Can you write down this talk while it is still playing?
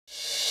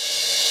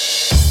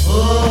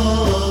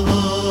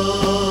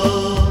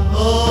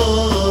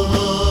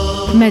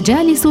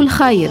مجالس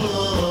الخير،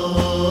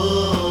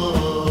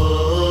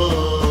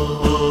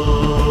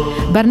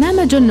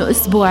 برنامج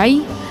أسبوعي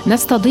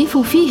نستضيف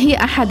فيه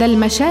أحد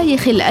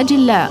المشايخ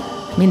الأجلاء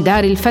من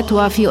دار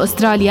الفتوى في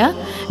أستراليا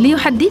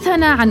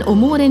ليحدثنا عن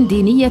أمور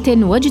دينية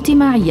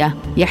واجتماعية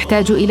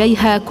يحتاج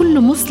إليها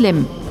كل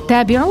مسلم.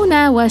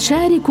 تابعونا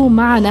وشاركوا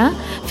معنا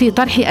في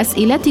طرح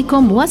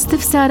أسئلتكم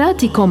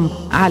واستفساراتكم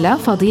على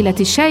فضيلة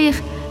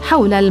الشيخ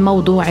حول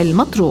الموضوع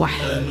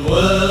المطروح.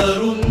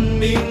 أنوار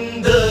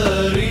من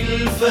دار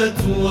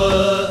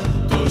الفتوى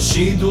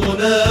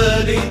ترشدنا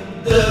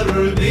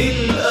للدرب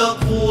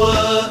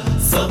الأقوى،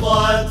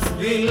 سطعت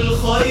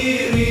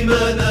بالخير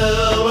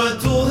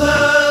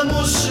منارتها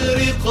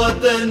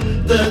مشرقة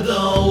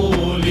تدعو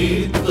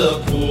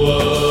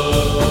للتقوى.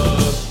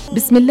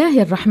 بسم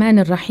الله الرحمن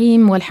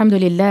الرحيم، والحمد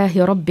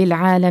لله رب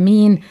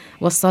العالمين،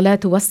 والصلاة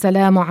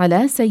والسلام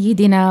على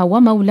سيدنا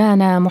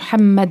ومولانا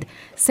محمد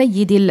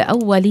سيد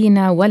الأولين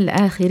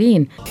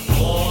والآخرين.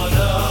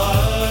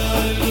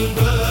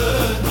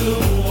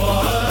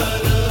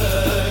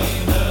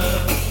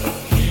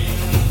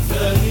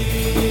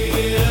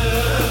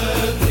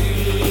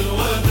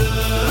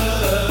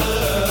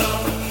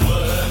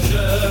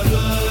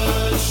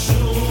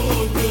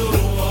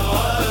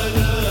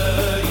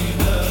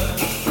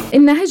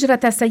 إن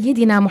هجرة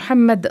سيدنا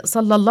محمد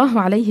صلى الله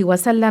عليه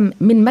وسلم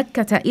من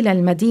مكة إلى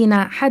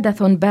المدينة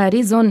حدث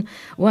بارز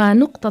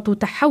ونقطة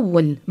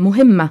تحول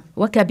مهمة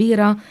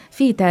وكبيرة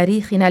في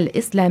تاريخنا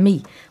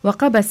الإسلامي،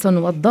 وقبس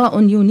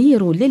وضاء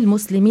ينير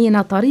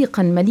للمسلمين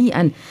طريقا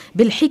مليئا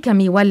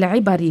بالحكم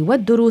والعبر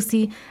والدروس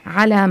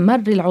على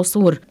مر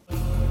العصور.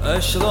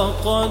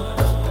 أشرقت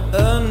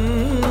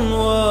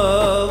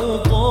أنوار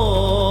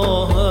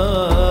طه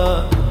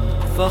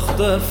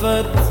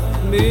فاختفت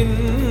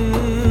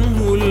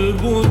منه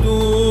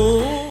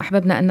البدور.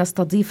 أحببنا أن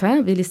نستضيف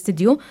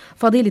بالاستديو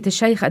فضيلة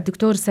الشيخ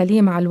الدكتور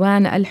سليم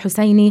علوان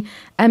الحسيني،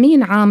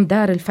 أمين عام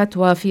دار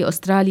الفتوى في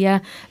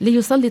أستراليا،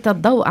 ليسلط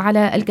الضوء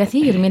على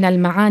الكثير من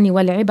المعاني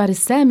والعبر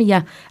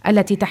السامية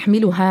التي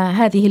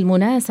تحملها هذه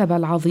المناسبة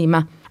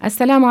العظيمة.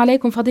 السلام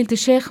عليكم فضيلة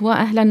الشيخ،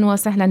 وأهلا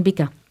وسهلا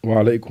بك.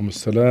 وعليكم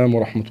السلام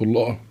ورحمة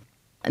الله.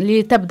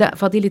 لتبدأ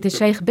فضيلة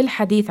الشيخ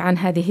بالحديث عن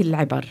هذه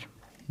العبر.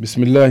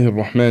 بسم الله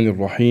الرحمن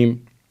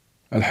الرحيم.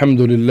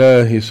 الحمد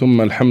لله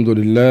ثم الحمد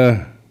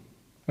لله،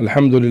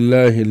 الحمد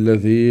لله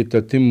الذي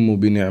تتم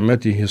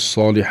بنعمته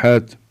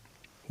الصالحات،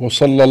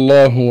 وصلى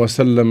الله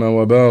وسلم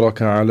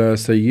وبارك على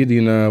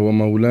سيدنا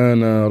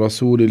ومولانا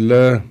رسول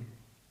الله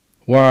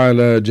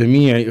وعلى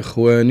جميع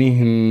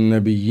إخوانه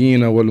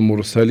النبيين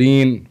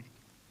والمرسلين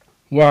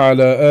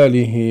وعلى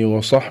آله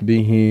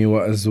وصحبه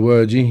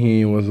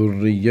وأزواجه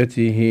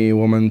وذريته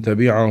ومن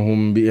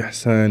تبعهم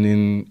بإحسان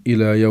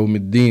إلى يوم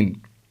الدين.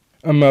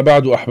 أما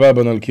بعد،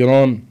 أحبابنا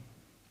الكرام،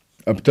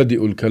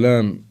 أبتدئ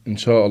الكلام إن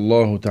شاء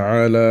الله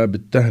تعالى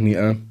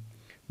بالتهنئة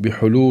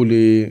بحلول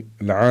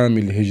العام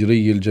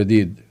الهجري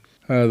الجديد.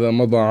 هذا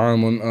مضى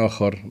عام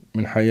آخر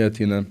من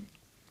حياتنا،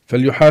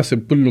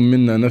 فليحاسب كل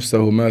منا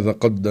نفسه ماذا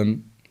قدم،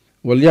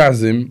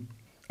 وليعزم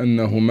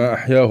أنه ما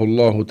أحياه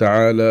الله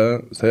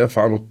تعالى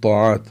سيفعل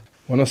الطاعات،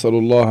 ونسأل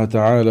الله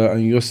تعالى أن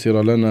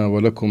ييسر لنا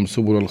ولكم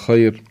سبل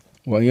الخير،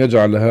 وأن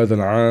يجعل هذا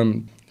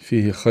العام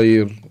فيه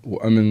خير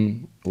وأمن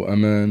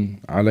وأمان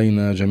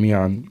علينا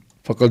جميعا.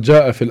 فقد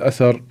جاء في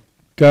الأثر: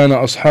 كان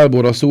أصحاب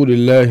رسول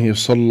الله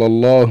صلى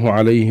الله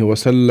عليه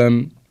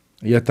وسلم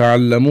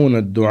يتعلمون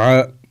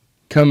الدعاء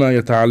كما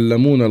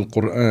يتعلمون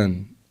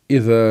القرآن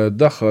إذا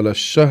دخل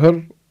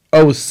الشهر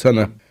أو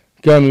السنة.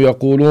 كانوا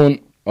يقولون: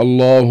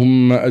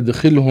 اللهم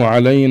أدخله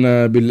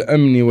علينا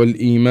بالأمن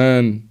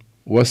والإيمان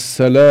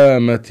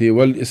والسلامة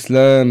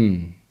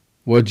والإسلام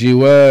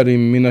وجوار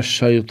من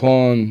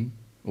الشيطان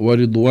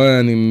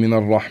ورضوان من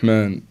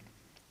الرحمن.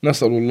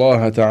 نسأل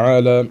الله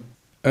تعالى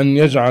أن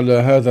يجعل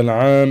هذا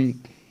العام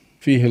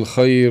فيه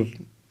الخير،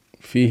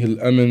 فيه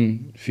الأمن،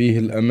 فيه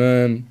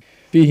الأمان،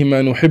 فيه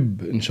ما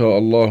نحب إن شاء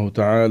الله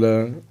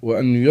تعالى،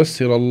 وأن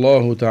ييسر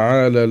الله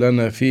تعالى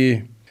لنا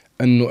فيه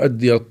أن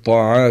نؤدي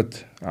الطاعات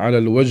على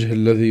الوجه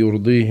الذي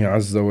يرضيه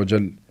عز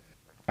وجل.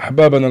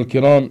 أحبابنا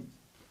الكرام،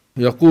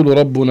 يقول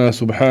ربنا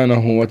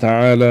سبحانه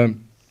وتعالى: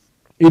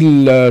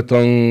 إلا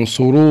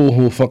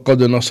تنصروه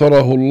فقد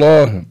نصره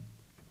الله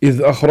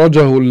إذ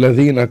أخرجه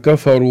الذين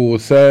كفروا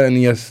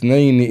ثاني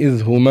اثنين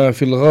إذ هما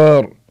في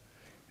الغار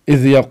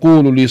إذ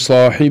يقول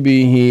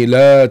لصاحبه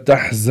لا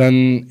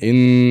تحزن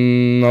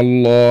إن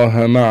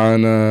الله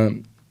معنا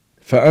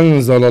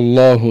فأنزل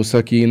الله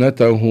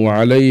سكينته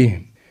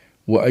عليه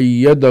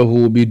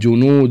وأيده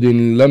بجنود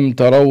لم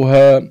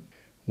تروها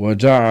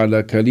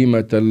وجعل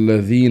كلمة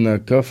الذين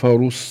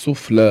كفروا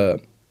السفلى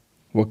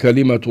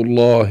وكلمة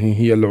الله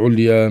هي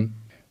العليا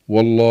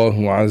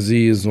والله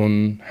عزيز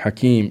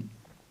حكيم.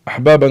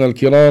 أحبابنا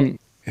الكرام،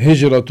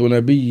 هجرة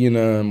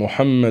نبينا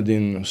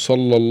محمد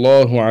صلى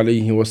الله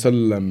عليه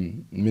وسلم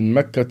من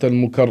مكة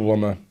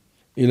المكرمة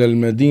إلى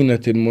المدينة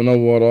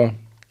المنورة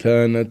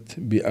كانت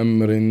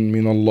بأمر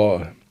من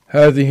الله.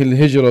 هذه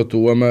الهجرة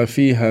وما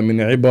فيها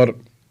من عبر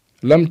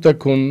لم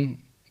تكن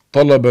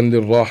طلبا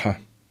للراحة،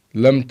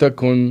 لم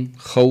تكن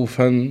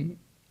خوفا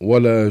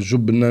ولا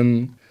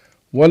جبنا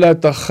ولا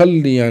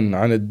تخليا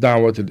عن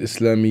الدعوة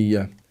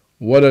الإسلامية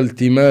ولا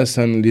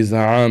التماسا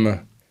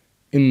لزعامة،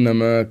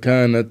 إنما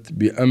كانت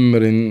بأمر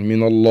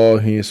من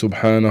الله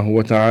سبحانه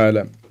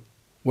وتعالى،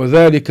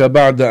 وذلك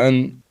بعد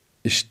أن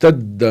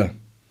اشتد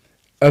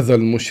أذى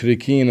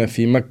المشركين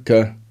في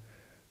مكة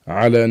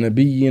على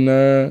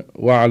نبينا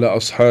وعلى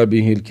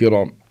أصحابه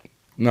الكرام.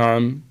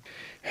 نعم،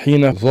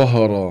 حين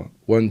ظهر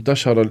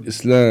وانتشر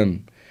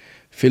الإسلام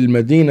في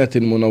المدينة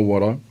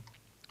المنورة،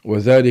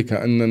 وذلك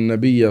أن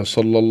النبي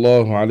صلى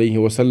الله عليه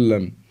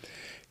وسلم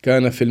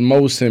كان في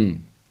الموسم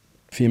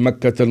في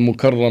مكة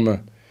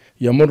المكرمة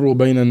يمر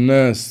بين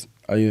الناس،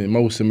 أي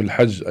موسم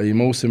الحج، أي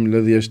موسم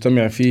الذي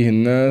يجتمع فيه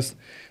الناس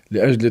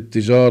لأجل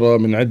التجارة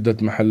من عدة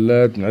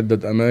محلات، من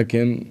عدة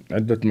أماكن،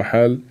 عدة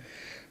محال،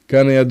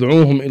 كان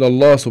يدعوهم إلى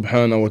الله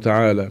سبحانه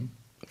وتعالى،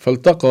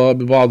 فالتقى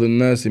ببعض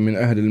الناس من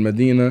أهل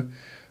المدينة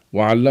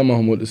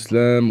وعلمهم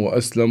الإسلام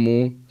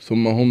وأسلموا،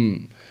 ظم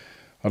هم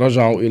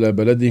رجعوا إلى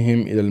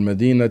بلدهم إلى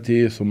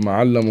المدينة، ثم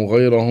علموا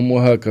غيرهم،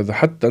 وهكذا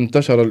حتى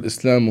انتشر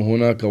الإسلام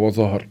هناك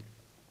وظهر.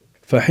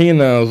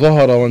 فحين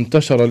ظهر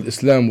وانتشر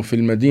الإسلام في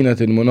المدينة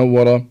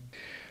المنورة،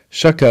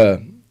 شكى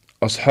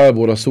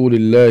أصحاب رسول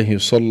الله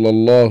صلى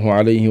الله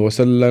عليه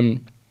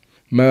وسلم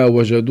ما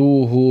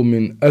وجدوه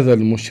من أذى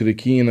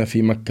المشركين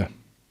في مكة،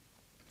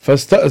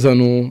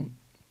 فاستأذنوا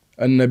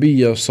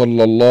النبي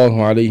صلى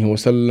الله عليه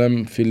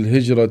وسلم في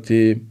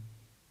الهجرة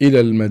إلى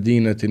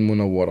المدينة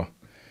المنورة،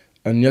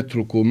 أن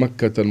يتركوا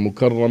مكة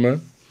المكرمة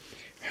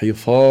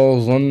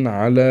حفاظا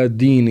على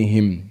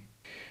دينهم،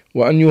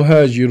 وأن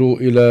يهاجروا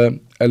إلى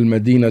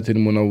المدينة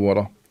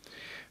المنورة.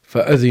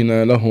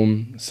 فأذن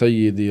لهم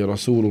سيدي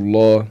رسول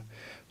الله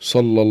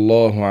صلى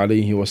الله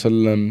عليه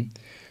وسلم،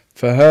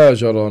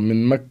 فهاجر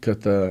من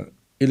مكة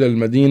إلى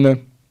المدينة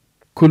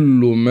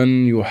كل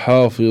من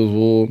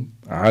يحافظ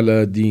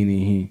على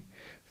دينه،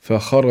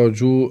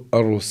 فخرجوا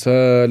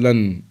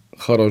أرسالا،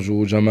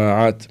 خرجوا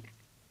جماعات،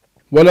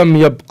 ولم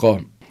يبقى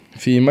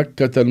في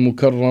مكة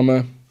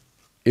المكرمة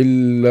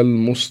إلا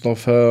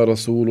المصطفى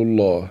رسول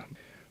الله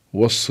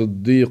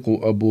والصديق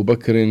أبو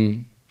بكر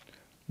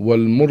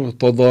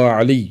والمرتضى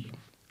علي،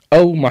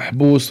 أو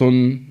محبوس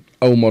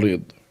أو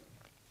مريض.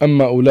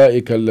 أما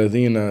أولئك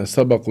الذين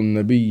سبقوا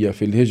النبي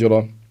في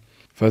الهجرة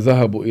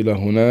فذهبوا إلى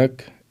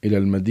هناك إلى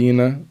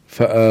المدينة،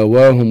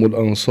 فآواهم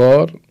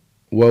الأنصار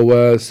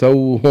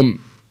وواسوهم،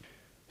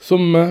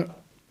 ثم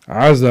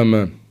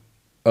عزم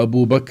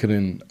أبو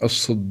بكر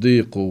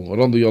الصديق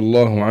رضي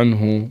الله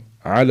عنه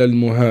على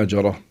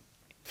المهاجرة،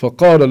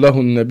 فقال له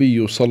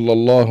النبي صلى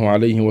الله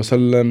عليه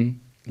وسلم: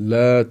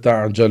 لا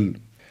تعجل،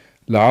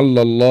 لعل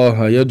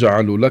الله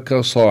يجعل لك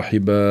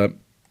صاحبا.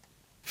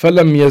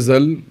 فلم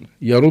يزل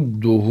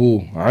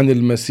يرده عن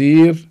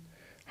المسير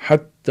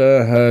حتى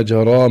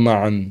هاجرا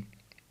معا.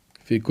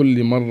 في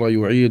كل مرة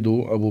يعيد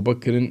أبو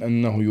بكر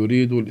أنه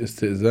يريد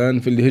الاستئذان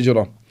في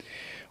الهجرة،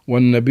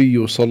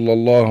 والنبي صلى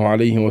الله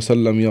عليه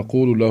وسلم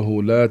يقول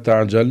له: لا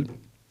تعجل،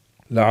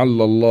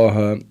 لعل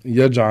الله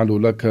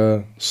يجعل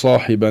لك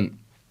صاحبا،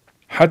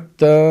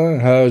 حتى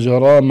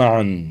هاجرا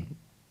معا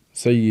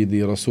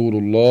سيدي رسول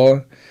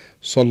الله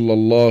صلى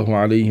الله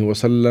عليه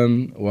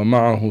وسلم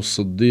ومعه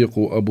الصديق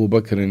أبو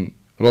بكر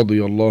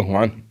رضي الله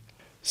عنه.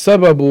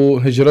 سبب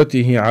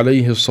هجرته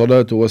عليه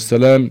الصلاة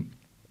والسلام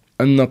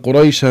أن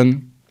قريشا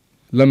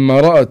لما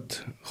رأت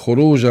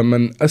خروج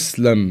من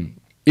أسلم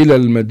إلى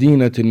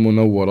المدينة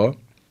المنورة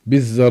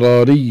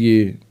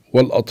بالذراري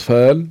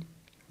والأطفال،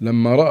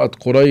 لما رأت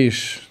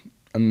قريش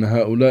أن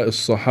هؤلاء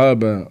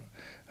الصحابة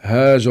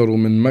هاجروا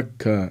من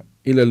مكة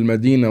إلى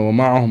المدينة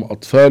ومعهم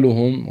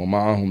أطفالهم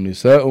ومعهم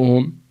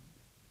نساؤهم،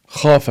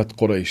 خافت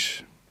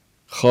قريش،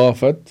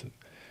 خافت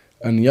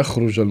أن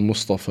يخرج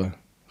المصطفى،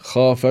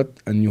 خافت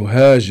أن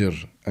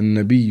يهاجر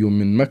النبي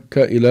من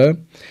مكة إلى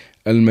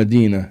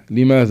المدينة.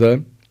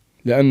 لماذا؟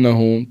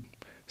 لأنه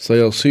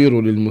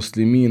سيصير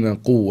للمسلمين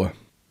قوة،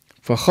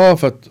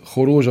 فخافت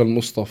خروج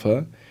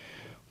المصطفى،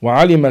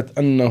 وعلمت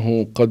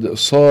أنه قد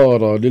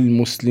صار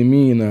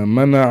للمسلمين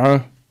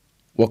منعة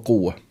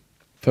وقوة.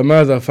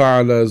 فماذا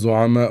فعل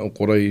زعماء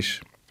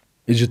قريش؟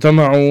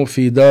 اجتمعوا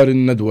في دار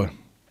الندوة،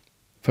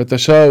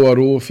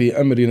 فتشاوروا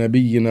في أمر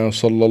نبينا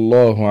صلى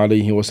الله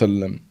عليه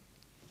وسلم،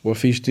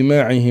 وفي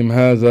اجتماعهم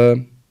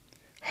هذا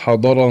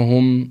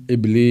حضرهم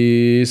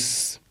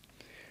إبليس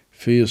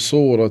في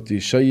صورة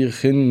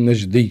شيخ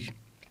نجدي،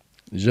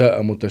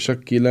 جاء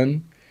متشكلا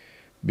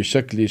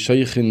بشكل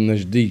شيخ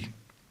نجدي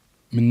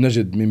من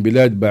نجد، من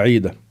بلاد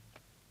بعيدة،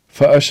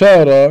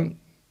 فأشار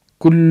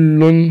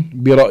كل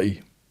برأي.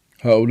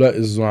 هؤلاء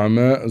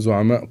الزعماء،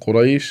 زعماء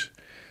قريش،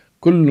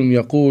 كل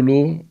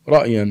يقول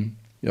رأيا،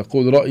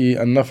 يقول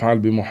رأيي أن نفعل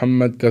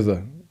بمحمد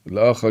كذا،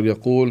 الآخر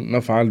يقول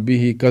نفعل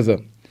به كذا،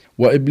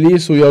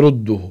 وإبليس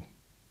يرده،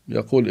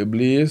 يقول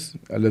إبليس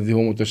الذي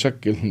هو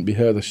متشكل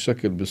بهذا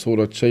الشكل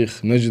بصورة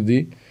شيخ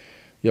نجدي،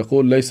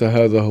 يقول ليس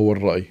هذا هو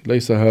الرأي،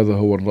 ليس هذا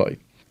هو الرأي،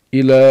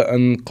 إلى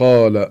أن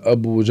قال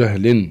أبو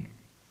جهل: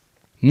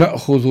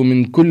 نأخذ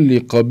من كل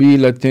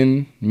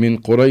قبيلة من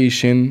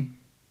قريش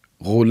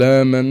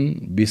غلاما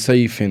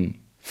بسيف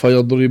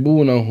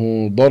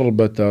فيضربونه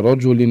ضربة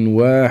رجل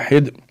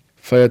واحد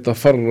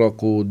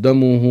فيتفرق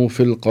دمه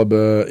في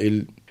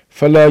القبائل،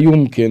 فلا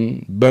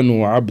يمكن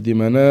بنو عبد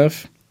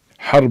مناف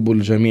حرب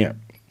الجميع،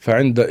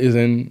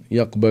 فعندئذ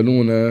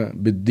يقبلون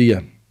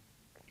بالدية.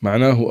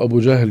 معناه أبو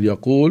جهل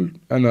يقول: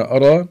 أنا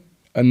أرى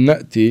أن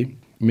نأتي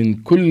من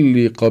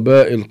كل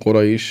قبائل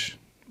قريش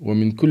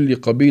ومن كل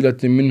قبيلة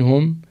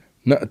منهم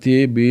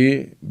نأتي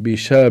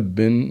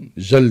بشاب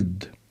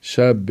جلد،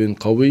 شاب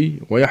قوي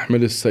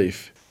ويحمل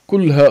السيف،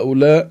 كل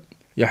هؤلاء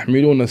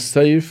يحملون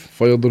السيف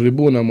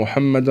فيضربون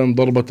محمدا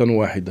ضربة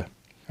واحدة،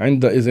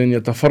 عندئذ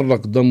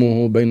يتفرق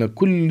دمه بين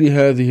كل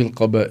هذه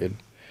القبائل.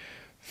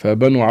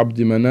 فبنو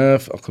عبد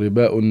مناف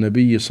أقرباء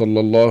النبي صلى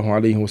الله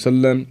عليه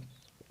وسلم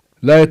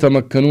لا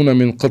يتمكنون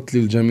من قتل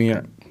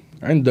الجميع،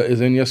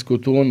 عندئذ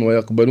يسكتون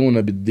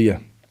ويقبلون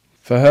بالدية.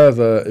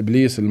 فهذا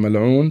إبليس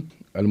الملعون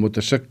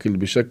المتشكل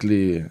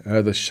بشكل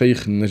هذا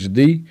الشيخ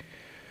النجدي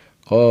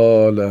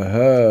قال: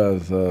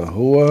 هذا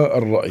هو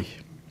الرأي.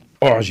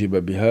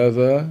 أعجب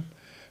بهذا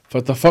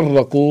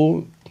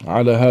فتفرقوا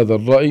على هذا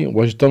الرأي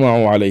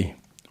واجتمعوا عليه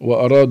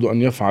وأرادوا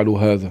أن يفعلوا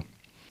هذا.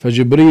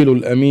 فجبريل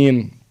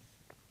الأمين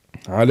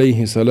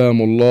عليه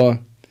سلام الله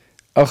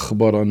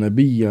أخبر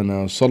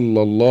نبينا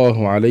صلى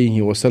الله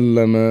عليه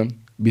وسلم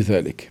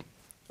بذلك،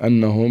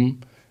 أنهم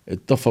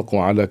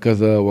اتفقوا على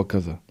كذا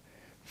وكذا.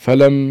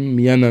 فلم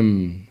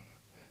ينم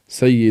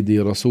سيدي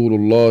رسول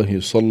الله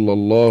صلى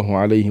الله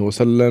عليه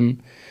وسلم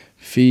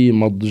في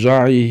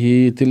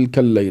مضجعه تلك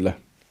الليلة،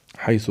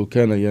 حيث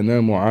كان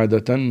ينام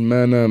عادة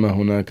ما نام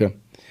هناك.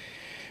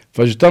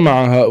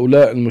 فاجتمع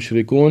هؤلاء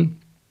المشركون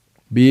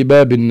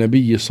بباب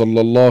النبي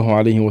صلى الله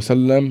عليه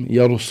وسلم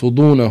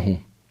يرصدونه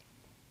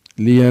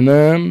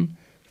لينام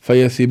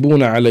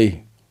فيثبون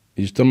عليه.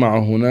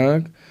 اجتمعوا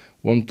هناك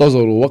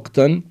وانتظروا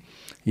وقتا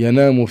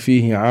ينام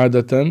فيه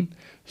عادة،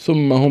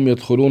 ثم هم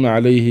يدخلون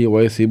عليه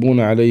ويثبون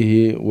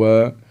عليه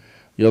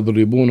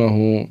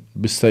ويضربونه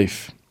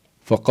بالسيف.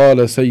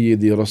 فقال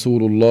سيدي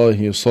رسول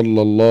الله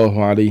صلى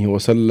الله عليه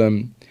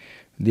وسلم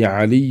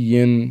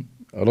لعلي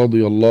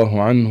رضي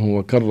الله عنه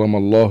وكرم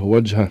الله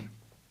وجهه: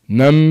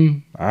 نم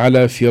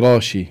على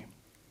فراشي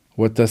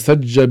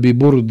وتسج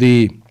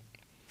ببردي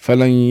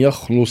فلن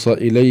يخلص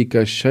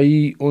إليك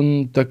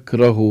شيء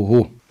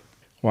تكرهه.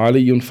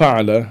 وعلي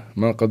فعل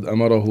ما قد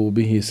أمره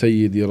به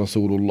سيدي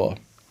رسول الله،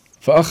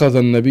 فأخذ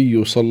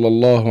النبي صلى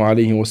الله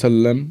عليه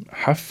وسلم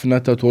حفنة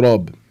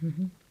تراب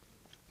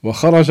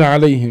وخرج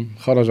عليهم،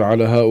 خرج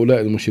على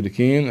هؤلاء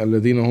المشركين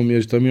الذين هم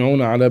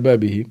يجتمعون على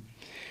بابه،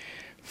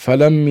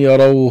 فلم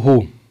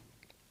يروه،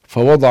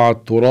 فوضع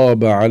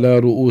التراب على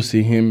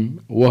رؤوسهم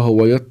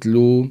وهو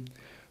يتلو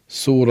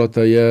سورة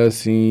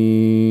ياسين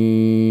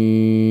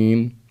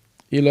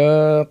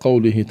إلى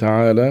قوله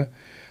تعالى: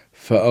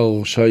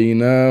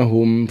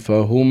 فأغشيناهم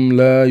فهم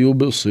لا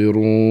يبصرون.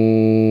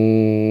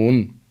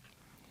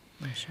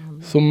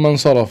 ثم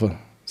انصرف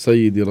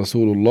سيدي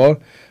رسول الله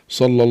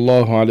صلى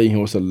الله عليه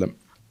وسلم،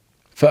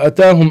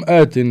 فأتاهم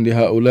آت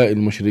لهؤلاء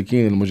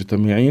المشركين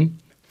المجتمعين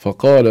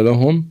فقال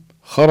لهم: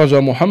 خرج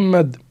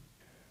محمد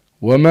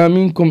وما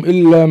منكم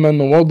إلا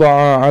من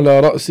وضع على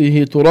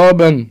رأسه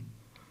ترابا.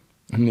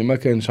 أني ما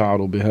كان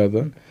شعروا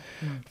بهذا،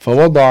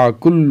 فوضع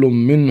كل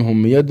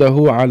منهم يده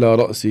على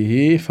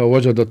رأسه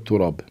فوجد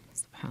التراب.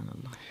 سبحان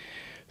الله.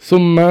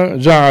 ثم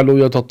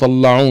جعلوا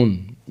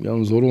يتطلعون،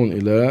 ينظرون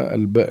إلى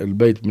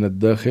البيت من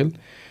الداخل،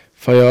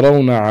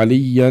 فيرون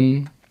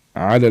عليا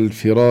على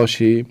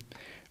الفراش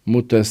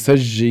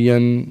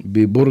متسجيا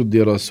ببرد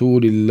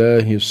رسول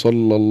الله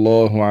صلى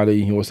الله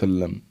عليه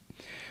وسلم.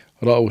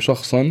 رأوا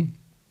شخصا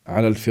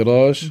على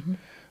الفراش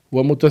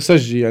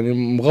ومتسجي، يعني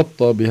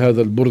مغطى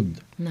بهذا البرد.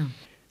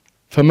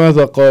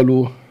 فماذا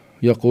قالوا؟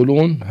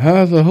 يقولون: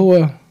 هذا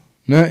هو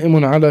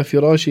نائم على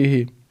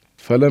فراشه.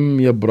 فلم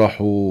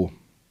يبرحوا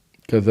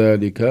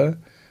كذلك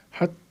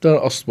حتى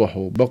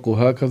أصبحوا، بقوا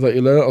هكذا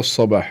إلى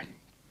الصباح.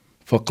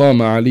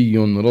 فقام علي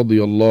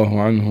رضي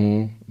الله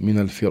عنه من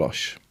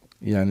الفراش،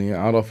 يعني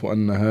عرفوا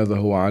أن هذا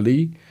هو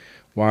علي،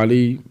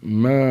 وعلي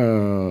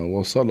ما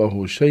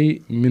وصله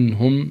شيء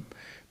منهم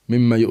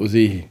مما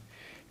يؤذيه،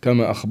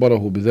 كما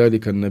أخبره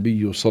بذلك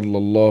النبي صلى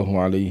الله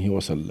عليه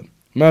وسلم.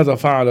 ماذا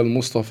فعل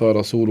المصطفى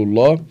رسول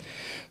الله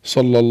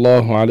صلى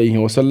الله عليه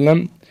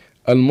وسلم؟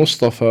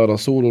 المصطفى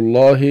رسول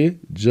الله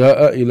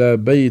جاء إلى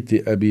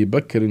بيت أبي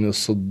بكر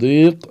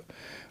الصديق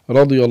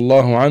رضي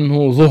الله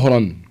عنه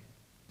ظهرا،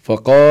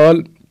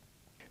 فقال: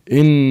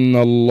 إن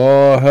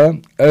الله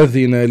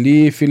أذن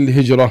لي في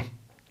الهجرة.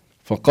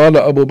 فقال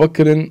أبو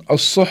بكر: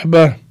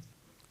 الصحبة،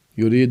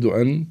 يريد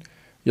أن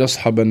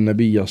يصحب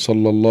النبي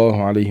صلى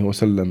الله عليه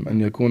وسلم،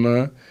 أن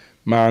يكون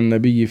مع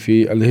النبي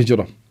في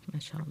الهجرة. ما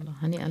شاء الله،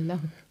 هنيئا له.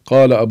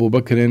 قال أبو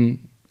بكر: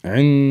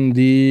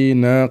 عندي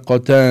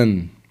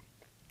ناقتان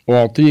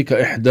أعطيك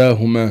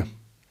إحداهما.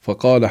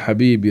 فقال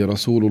حبيبي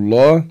رسول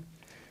الله: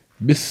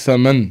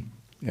 بالثمن،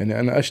 يعني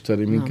أنا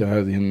أشتري منك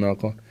هذه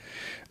الناقة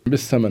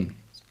بالثمن.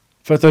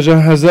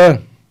 فتجهزا.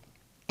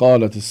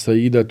 قالت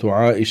السيدة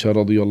عائشة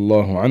رضي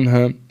الله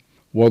عنها: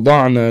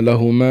 وضعنا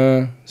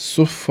لهما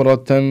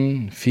سفرة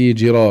في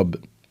جراب.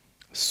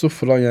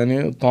 السفرة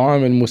يعني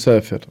طعام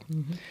المسافر،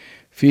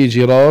 في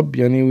جراب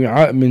يعني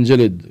وعاء من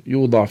جلد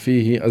يوضع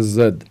فيه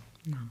الزاد.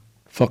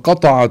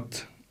 فقطعت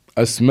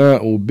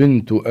أسماء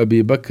بنت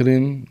أبي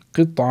بكر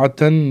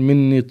قطعة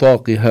من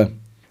نطاقها.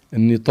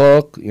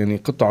 النطاق يعني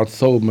قطعة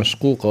ثوب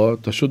مشقوقة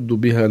تشد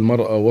بها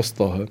المرأة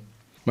وسطها.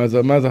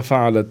 ماذا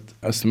فعلت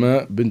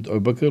أسماء بنت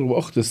أبي بكر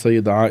وأخت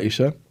السيدة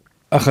عائشة؟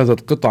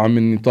 أخذت قطعة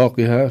من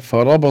نطاقها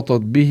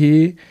فربطت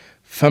به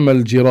فم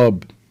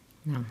الجراب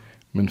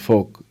من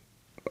فوق،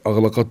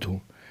 أغلقته،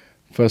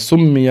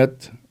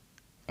 فسميت،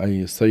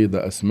 أي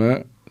السيدة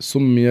أسماء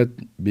سميت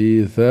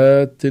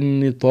بذات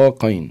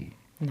النطاقين.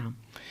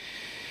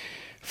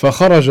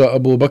 فخرج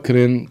أبو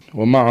بكر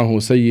ومعه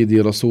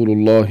سيدي رسول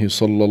الله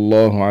صلى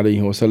الله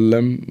عليه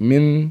وسلم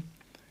من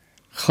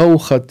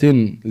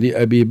خوخة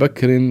لأبي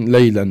بكر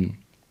ليلا.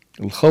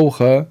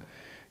 الخوخة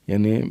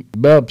يعني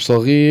باب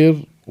صغير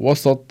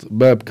وسط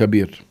باب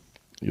كبير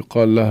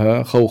يقال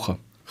لها خوخة.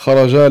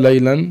 خرجا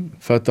ليلا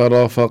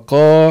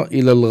فترافقا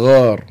إلى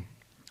الغار،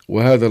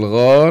 وهذا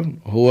الغار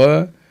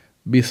هو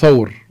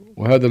بثور،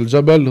 وهذا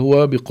الجبل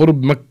هو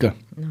بقرب مكة.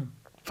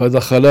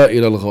 فدخلا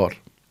إلى الغار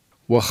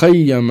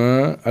وخيم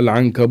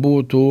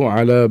العنكبوت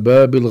على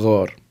باب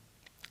الغار.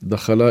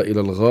 دخلا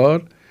إلى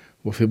الغار،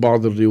 وفي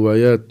بعض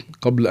الروايات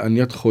قبل أن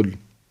يدخل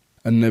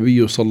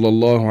النبي صلى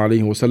الله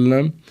عليه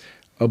وسلم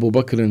أبو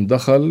بكر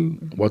دخل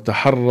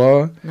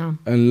وتحرى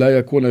أن لا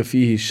يكون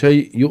فيه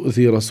شيء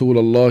يؤذي رسول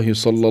الله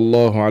صلى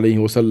الله عليه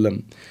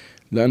وسلم،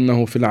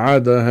 لأنه في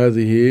العادة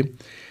هذه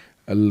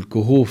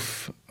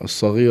الكهوف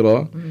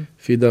الصغيرة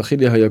في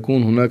داخلها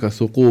يكون هناك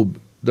ثقوب،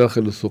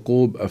 داخل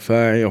الثقوب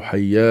أفاعي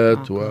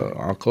وحيات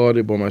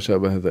وعقارب وما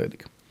شابه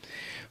ذلك.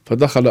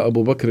 فدخل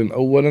أبو بكر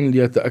أولا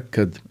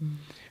ليتأكد،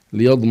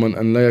 ليضمن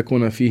أن لا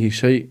يكون فيه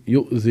شيء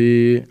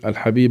يؤذي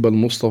الحبيب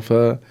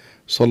المصطفى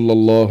صلى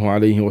الله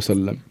عليه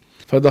وسلم.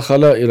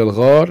 فدخلا إلى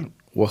الغار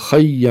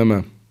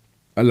وخيم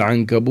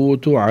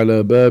العنكبوت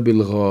على باب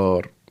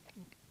الغار،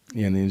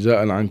 يعني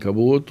جاء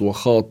العنكبوت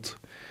وخاط.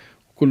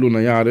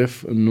 كلنا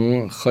يعرف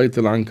أنه خيط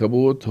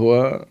العنكبوت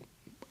هو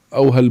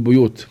أوهى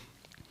البيوت.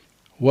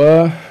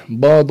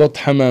 وباضت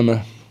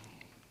حمامة،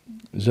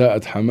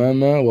 جاءت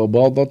حمامة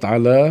وباضت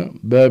على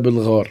باب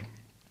الغار.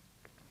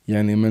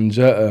 يعني من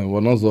جاء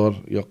ونظر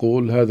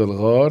يقول هذا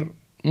الغار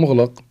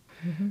مغلق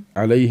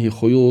عليه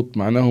خيوط،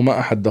 معناه ما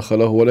أحد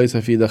دخله وليس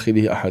في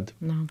داخله أحد.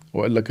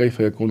 وإلا كيف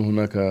يكون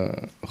هناك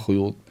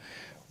خيوط؟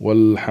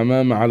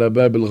 والحمامة على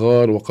باب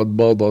الغار وقد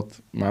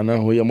باضت،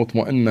 معناه هي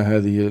مطمئنة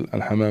هذه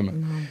الحمامة،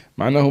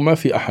 معناه ما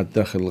في أحد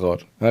داخل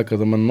الغار.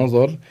 هكذا من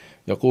نظر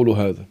يقول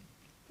هذا.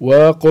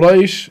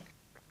 وقريش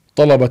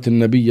طلبت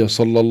النبي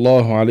صلى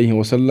الله عليه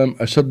وسلم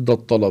أشد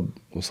الطلب،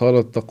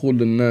 وصارت تقول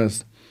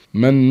للناس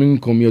من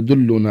منكم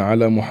يدلنا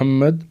على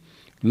محمد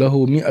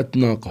له 100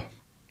 ناقة.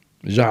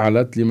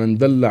 جعلت لمن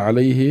دل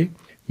عليه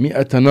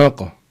 100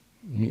 ناقة.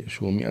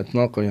 شو 100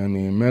 ناقة؟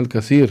 يعني مال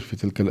كثير في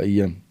تلك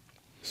الأيام.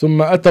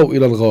 ثم أتوا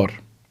إلى الغار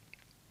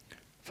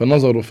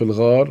فنظروا في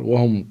الغار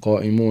وهم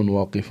قائمون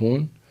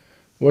واقفون،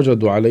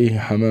 وجدوا عليه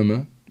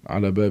حمامة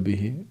على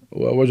بابه،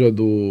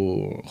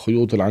 ووجدوا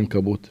خيوط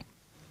العنكبوت.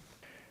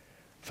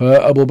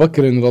 فأبو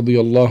بكر رضي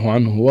الله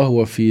عنه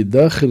وهو في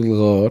داخل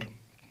الغار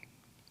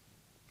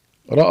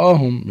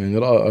رآهم، يعني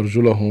رأى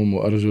أرجلهم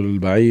وأرجل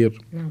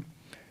البعير.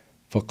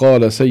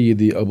 فقال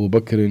سيدي أبو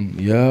بكر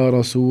يا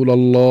رسول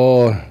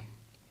الله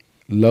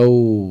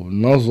لو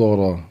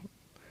نظر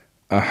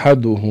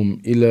أحدهم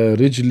إلى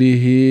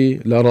رجله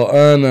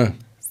لرآنا.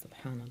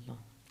 سبحان الله.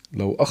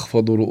 لو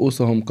أخفضوا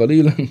رؤوسهم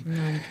قليلا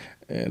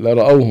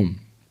لرأوهم.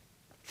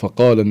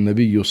 فقال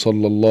النبي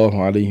صلى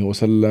الله عليه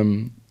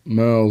وسلم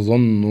ما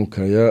ظنك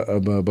يا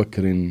أبا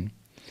بكر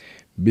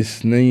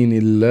باثنين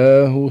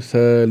الله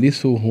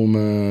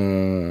ثالثهما،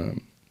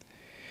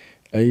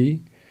 أي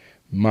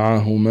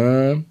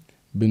معهما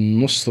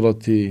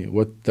بالنصرة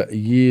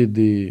والتأييد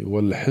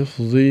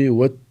والحفظ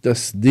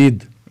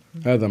والتسديد.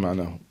 هذا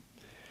معناه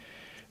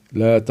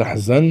لا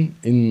تحزن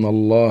إن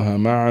الله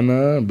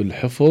معنا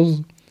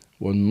بالحفظ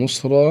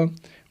والنصرة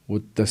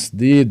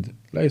والتسديد،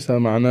 ليس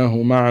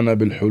معناه معنا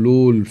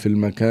بالحلول في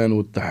المكان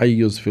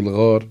والتحيز في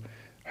الغار،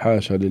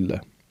 حاشا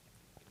لله.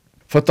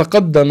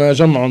 فتقدم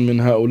جمع من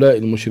هؤلاء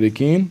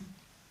المشركين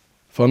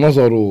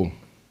فنظروا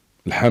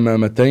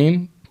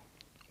الحمامتين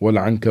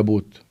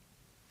والعنكبوت.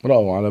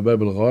 رأوا على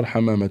باب الغار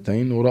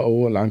حمامتين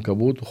ورأوا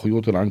العنكبوت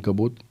وخيوط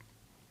العنكبوت،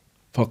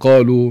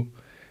 فقالوا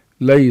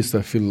ليس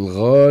في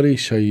الغار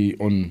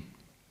شيء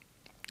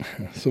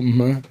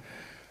ثم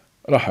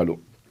رحلوا.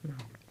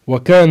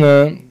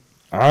 وكان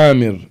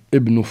عامر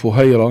ابن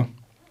فهيرة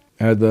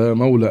هذا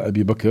مولى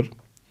أبي بكر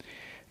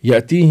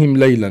يأتيهم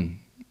ليلا،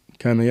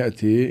 كان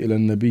يأتي إلى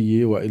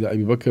النبي وإلى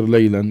أبي بكر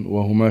ليلا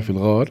وهما في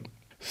الغار،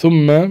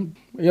 ثم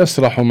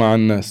يسرح مع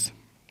الناس.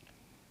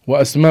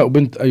 وأسماء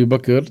بنت أبي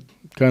بكر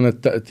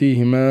كانت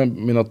تأتيهما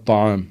من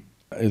الطعام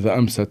إذا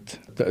أمست،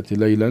 تأتي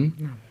ليلا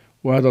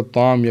وهذا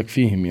الطعام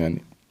يكفيهم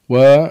يعني.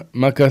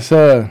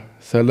 ومكثا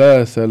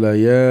 3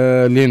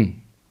 ليال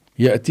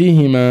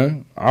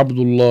يأتيهما عبد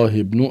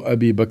الله بن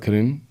أبي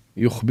بكر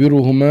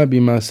يخبرهما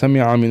بما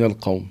سمع من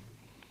القوم.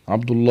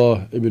 عبد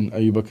الله بن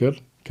أبي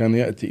بكر كان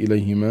يأتي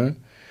إليهما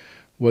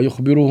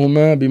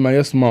ويخبرهما بما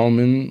يسمع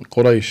من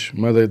قريش،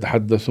 ماذا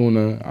يتحدثون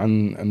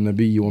عن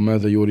النبي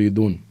وماذا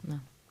يريدون.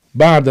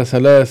 بعد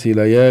 3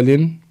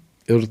 ليال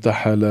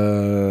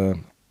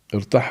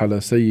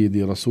ارتحل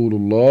سيدي رسول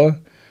الله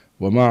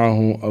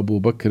ومعه أبو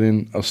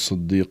بكر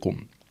الصديق،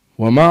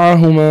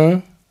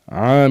 ومعهما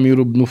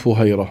عامر بن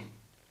فهيرة،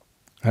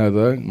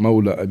 هذا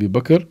مولى أبي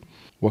بكر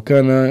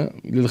وكان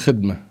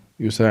للخدمة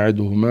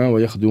يساعدهما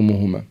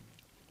ويخدمهما،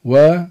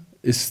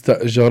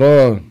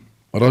 واستأجرا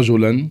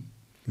رجلا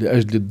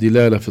لأجل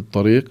الدلالة في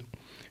الطريق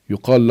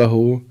يقال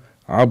له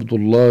عبد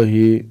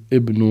الله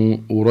ابن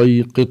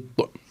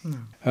أريقط،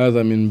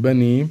 هذا من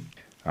بني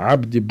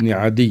عبد بن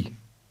عدي،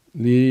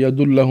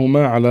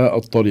 ليدلهما على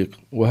الطريق،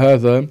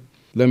 وهذا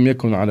لم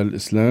يكن على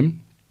الإسلام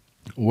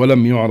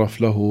ولم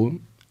يعرف له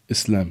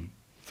إسلام.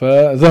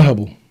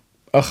 فذهبوا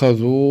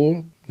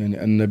أخذوا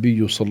يعني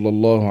النبي صلى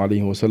الله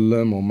عليه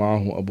وسلم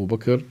ومعه أبو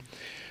بكر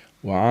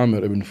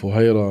وعامر بن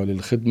فهيرة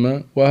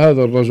للخدمة،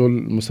 وهذا الرجل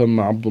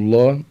مسمى عبد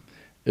الله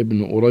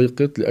ابن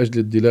أريقط لأجل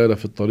الدلالة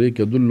في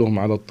الطريق، يدلهم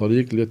على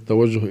الطريق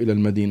للتوجه إلى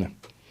المدينة.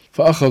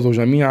 فأخذوا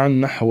جميعا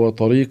نحو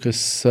طريق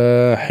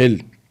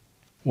الساحل،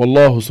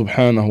 والله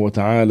سبحانه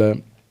وتعالى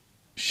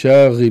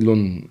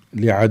شاغل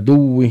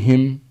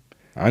لعدوهم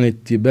عن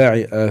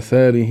اتباع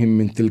آثارهم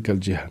من تلك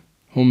الجهة.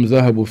 هم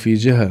ذهبوا في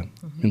جهة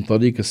من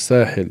طريق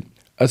الساحل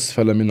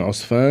أسفل من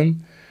عسفان،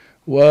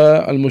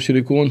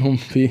 والمشركون هم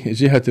في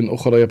جهة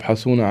أخرى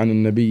يبحثون عن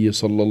النبي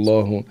صلى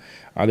الله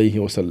عليه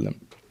وسلم.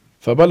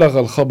 فبلغ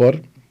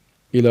الخبر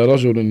إلى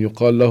رجل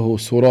يقال له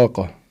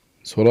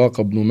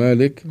سراقة بن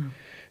مالك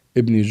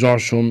ابن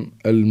جعشم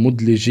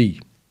المدلجي،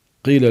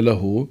 قيل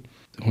له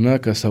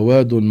هناك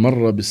سواد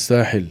مر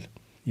بالساحل،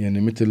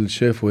 يعني مثل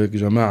شافوا هيك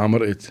جماعة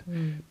مرقت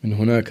من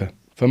هناك.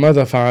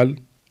 فماذا فعل؟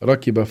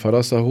 ركب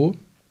فرسه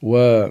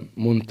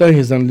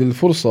ومنتهزا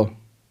للفرصة،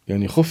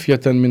 يعني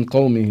خفية من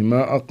قومه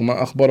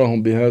ما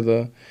أخبرهم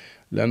بهذا،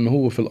 لأنه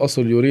هو في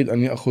الأصل يريد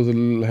أن يأخذ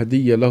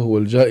الهدية له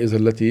والجائزة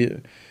التي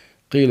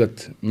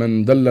قيلت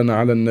من دلنا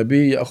على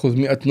النبي يأخذ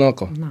 100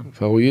 ناقة،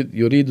 فهو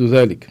يريد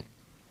ذلك.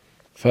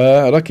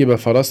 فركب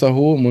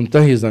فرسه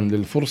منتهزا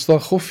للفرصة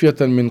خفية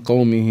من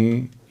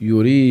قومه،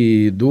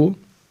 يريد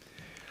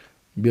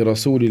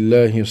برسول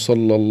الله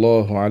صلى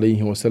الله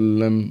عليه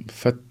وسلم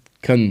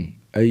فتكا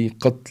أي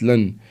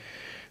قتلا،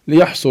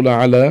 ليحصل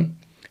على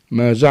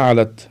ما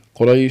جعلت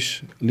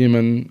قريش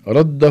لمن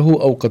رده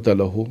أو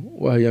قتله،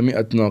 وهي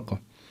 100 ناقة.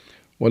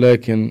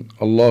 ولكن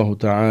الله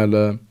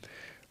تعالى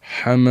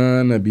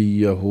حمى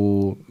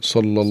نبيه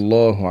صلى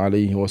الله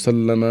عليه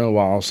وسلم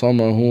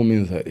وعصمه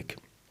من ذلك.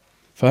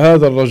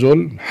 فهذا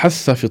الرجل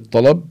حث في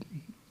الطلب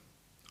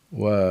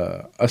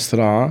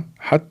وأسرع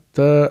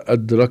حتى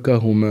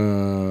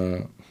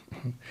أدركهما،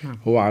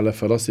 هو على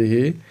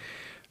فرسه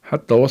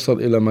حتى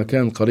وصل إلى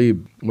مكان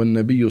قريب،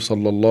 والنبي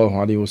صلى الله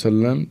عليه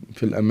وسلم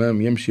في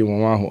الأمام يمشي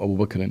ومعه أبو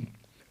بكر.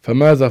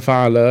 فماذا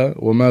فعل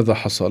وماذا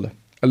حصل؟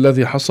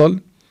 الذي حصل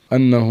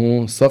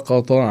أنه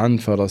سقط عن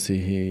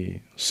فرسه،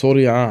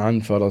 صرع عن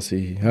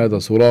فرسه، هذا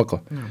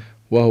سراقة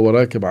وهو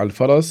راكب على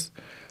الفرس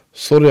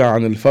صرع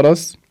عن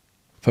الفرس.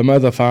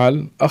 فماذا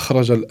فعل؟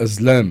 أخرج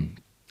الأزلام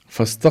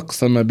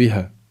فاستقسم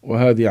بها،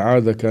 وهذه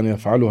عادة كان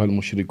يفعلها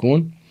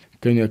المشركون،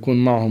 كان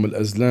يكون معهم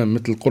الأزلام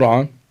مثل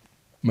قرعة،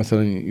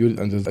 مثلا يريد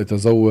أن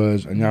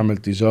يتزوج، أن يعمل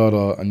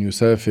تجارة، أن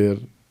يسافر،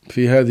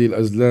 في هذه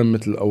الأزلام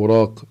مثل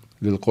أوراق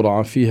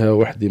للقرعة، فيها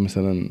وحدة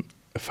مثلا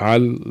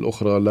افعل،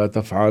 الأخرى لا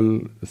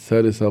تفعل،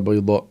 الثالثة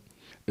بيضاء.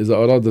 إذا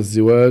أراد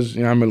الزواج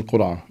يعمل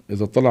قرعة،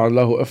 إذا طلع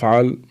له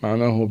افعل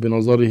معناه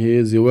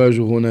بنظره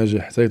زواجه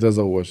ناجح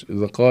سيتزوج،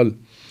 إذا قال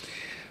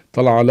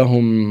طلع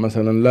لهم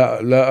مثلا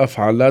لا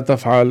أفعل لا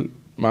تفعل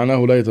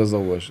معناه لا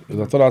يتزوج،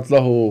 إذا طلعت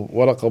له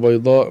ورقة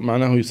بيضاء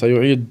معناه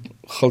سيعيد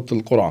خلط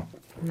القرعة.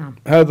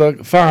 هذا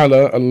فعل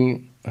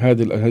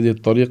هذه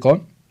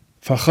الطريقة،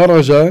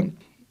 فخرج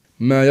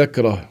ما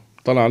يكره،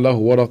 طلع له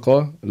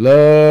ورقة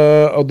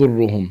لا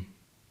أضرهم،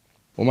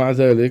 ومع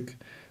ذلك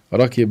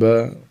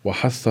ركب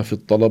وحث في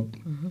الطلب.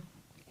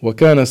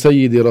 وكان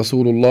سيدي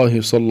رسول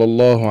الله صلى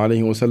الله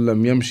عليه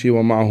وسلم يمشي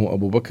ومعه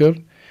أبو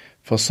بكر،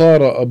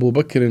 فصار أبو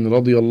بكر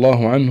رضي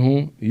الله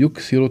عنه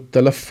يكثر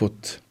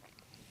التلفت.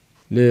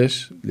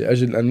 ليش؟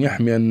 لأجل أن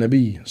يحمي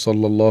النبي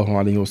صلى الله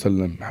عليه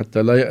وسلم،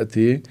 حتى لا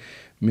يأتي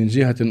من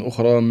جهة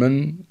أخرى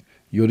من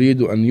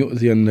يريد أن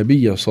يؤذي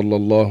النبي صلى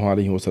الله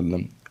عليه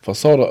وسلم.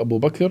 فصار أبو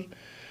بكر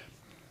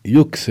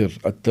يكثر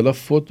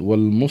التلفت،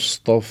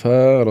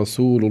 والمصطفى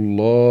رسول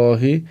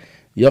الله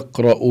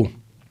يقرأ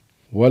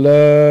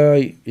ولا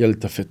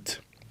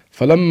يلتفت.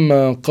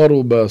 فلما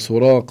قرب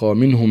سراقة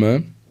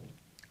منهما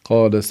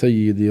قال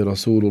سيدي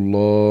رسول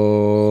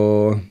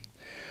الله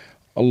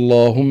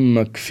اللهم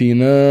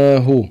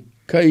اكفناه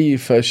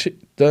كيف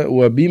شئت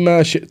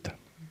وبما شئت،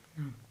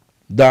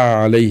 دع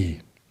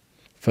عليه.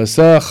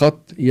 فساخت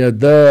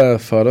يدا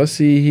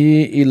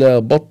فرسه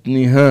إلى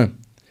بطنها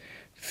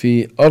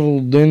في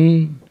أرض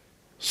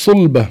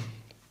صلبة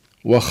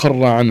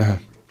وخر عنها.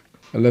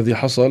 الذي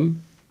حصل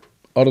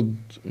أرض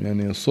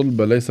يعني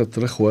صلبة ليست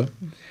رخوة،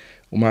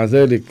 ومع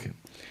ذلك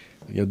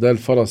يدا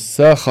الفرس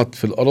ساخت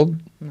في الأرض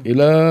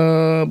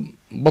إلى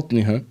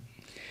بطنها،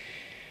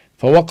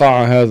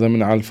 فوقع هذا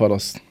من على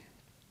الفرس.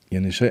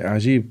 يعني شيء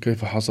عجيب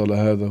كيف حصل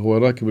هذا، هو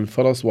راكب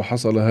الفرس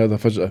وحصل هذا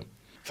فجأة.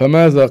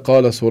 فماذا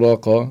قال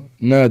سراقة؟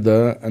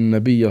 نادى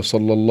النبي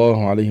صلى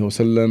الله عليه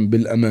وسلم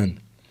بالأمان،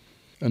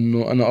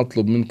 أنه أنا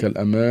أطلب منك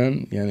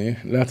الأمان، يعني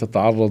لا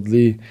تتعرض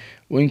لي،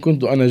 وإن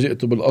كنت أنا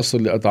جئت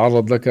بالأصل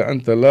لأتعرض لك،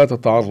 أنت لا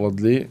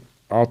تتعرض لي،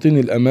 أعطيني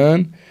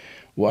الأمان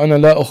وأنا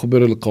لا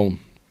أخبر القوم،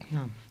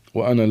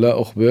 وأنا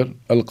لا أخبر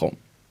القوم.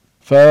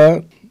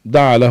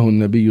 فدعا له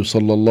النبي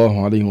صلى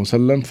الله عليه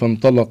وسلم،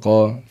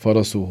 فانطلق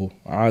فرسه،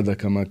 عاد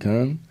كما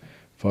كان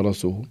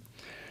فرسه.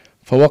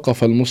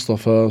 فوقف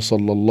المصطفى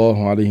صلى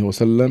الله عليه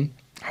وسلم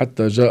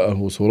حتى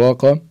جاءه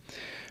سراقة،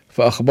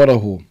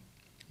 فأخبره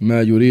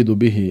ما يريد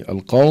به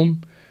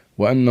القوم،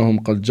 وأنهم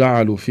قد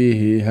جعلوا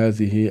فيه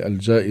هذه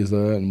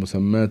الجائزة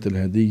المسماة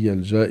الهدية،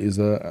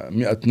 الجائزة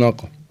 100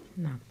 ناقة.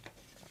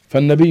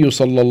 فالنبي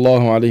صلى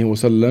الله عليه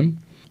وسلم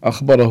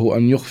أخبره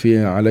أن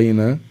يخفي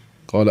علينا،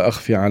 قال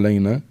أخفي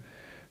علينا.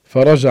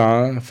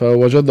 فرجع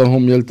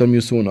فوجدهم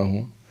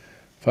يلتمسونه،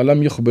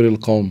 فلم يخبر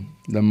القوم.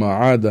 لما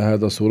عاد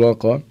هذا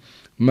سراقة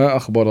ما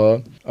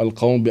أخبر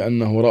القوم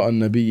بأنه رأى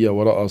النبي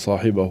ورأى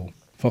صاحبه،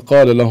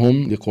 فقال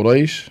لهم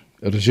لقريش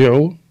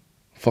ارجعوا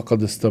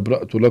فقد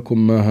استبرأت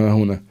لكم ما ها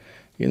هنا،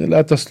 يعني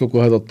لا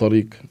تسلكوا هذا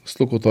الطريق،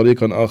 اسلكوا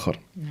طريقا آخر.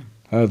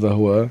 هذا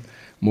هو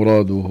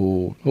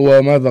مراده.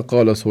 هو ماذا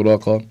قال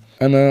سراقة؟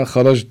 أنا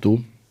خرجت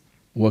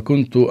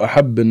وكنت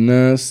أحب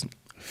الناس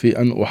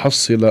في أن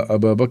أحصل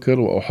أبا بكر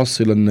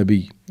وأحصل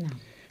النبي،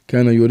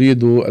 كان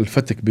يريد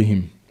الفتك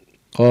بهم.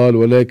 قال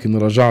ولكن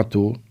رجعت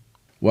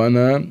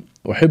وأنا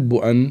أحب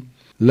أن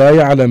لا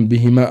يعلم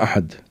بهما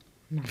أحد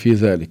في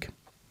ذلك.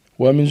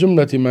 ومن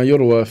جملة ما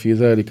يروى في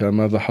ذلك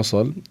ماذا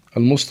حصل؟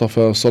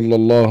 المصطفى صلى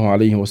الله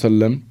عليه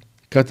وسلم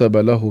كتب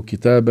له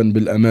كتابا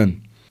بالأمان،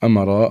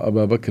 أمر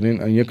أبا بكر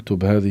أن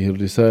يكتب هذه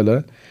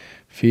الرسالة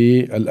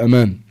في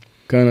الأمان،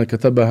 كان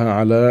كتبها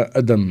على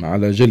أدم،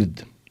 على جلد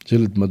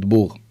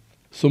مدبوغ.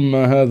 ثم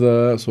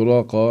هذا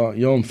سراقة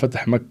يوم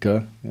فتح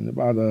مكة، يعني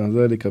بعد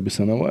ذلك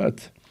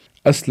بسنوات،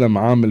 أسلم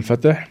عام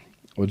الفتح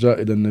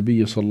وجاء إلى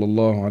النبي صلى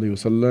الله عليه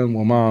وسلم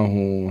ومعه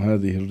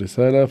هذه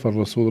الرسالة،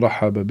 فالرسول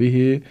رحب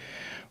به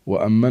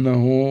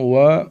وأمنه،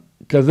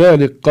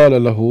 وكذلك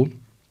قال له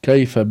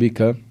كيف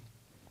بك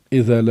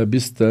إذا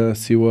لبست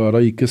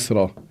سواري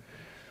كسرى.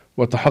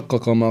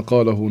 وتحقق ما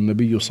قاله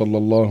النبي صلى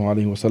الله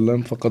عليه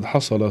وسلم، فقد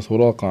حصل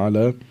سراقة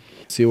على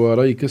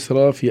سواري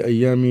كسرى في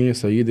أيام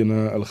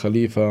سيدنا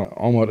الخليفة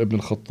عمر بن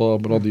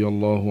الخطاب رضي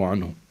الله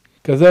عنه.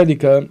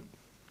 كذلك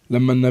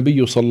لما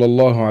النبي صلى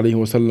الله عليه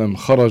وسلم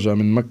خرج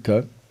من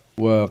مكة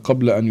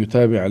وقبل أن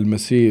يتابع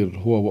المسير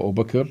هو وأبو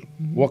بكر،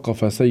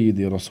 وقف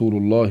سيدي رسول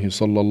الله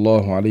صلى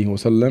الله عليه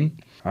وسلم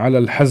على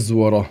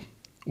الحزورة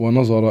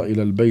ونظر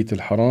إلى البيت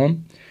الحرام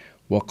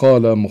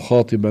وقال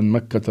مخاطبا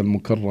مكة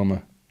المكرمة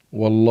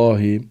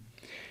والله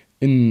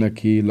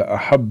إنك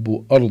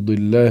لأحب أرض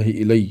الله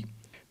إلي،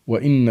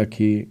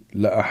 وإنك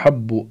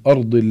لأحب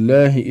أرض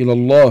الله إلى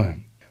الله،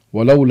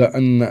 ولولا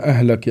أن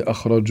أهلك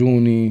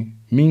أخرجوني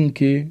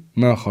منك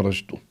ما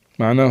خرجت.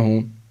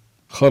 معناه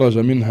خرج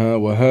منها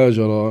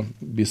وهاجر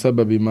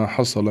بسبب ما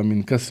حصل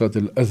من كثرة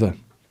الأذى،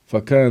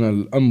 فكان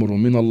الأمر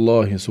من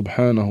الله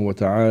سبحانه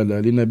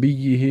وتعالى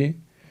لنبيه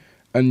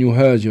أن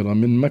يهاجر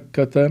من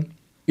مكة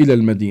إلى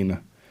المدينة،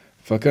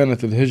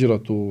 فكانت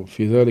الهجرة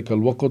في ذلك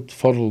الوقت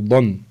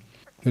فرضا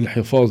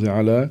للحفاظ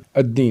على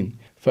الدين.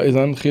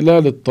 فإذا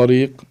خلال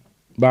الطريق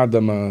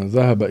بعدما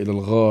ذهب إلى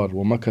الغار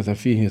ومكث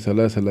فيه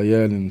 3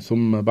 ليال،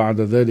 ثم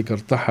بعد ذلك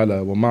ارتحل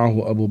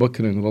ومعه أبو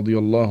بكر رضي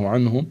الله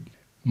عنه،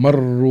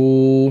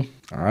 مروا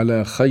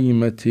على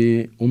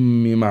خيمة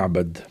أم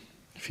معبد.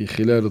 في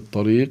خلال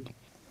الطريق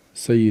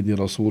سيدي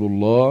رسول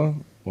الله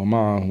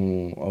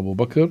ومعه أبو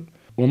بكر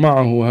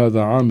ومعه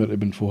هذا عامر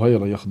بن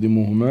فهيرة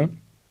يخدمهما،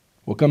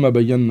 وكما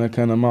بينا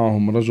كان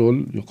معهم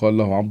رجل يقال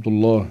له عبد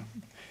الله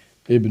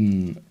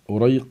ابن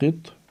أريقط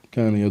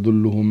كان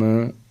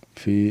يدلهما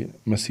في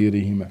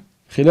مسيرهما.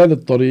 خلال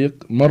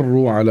الطريق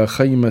مروا على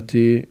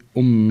خيمة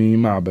أم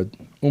معبد.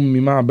 أم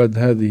معبد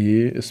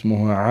هذه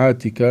اسمها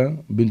عاتكة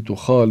بنت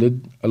خالد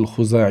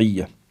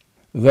الخزاعية.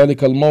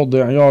 ذلك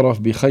الموضع يعرف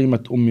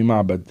بخيمة أم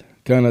معبد،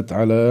 كانت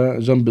على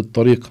جنب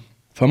الطريق،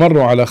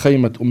 فمروا على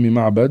خيمة أم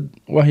معبد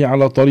وهي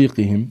على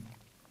طريقهم.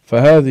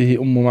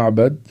 فهذه أم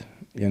معبد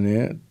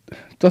يعني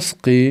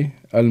تسقي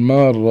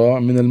المارة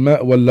من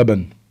الماء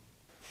واللبن،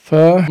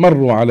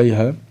 فمروا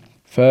عليها،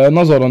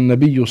 فنظر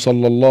النبي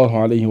صلى الله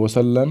عليه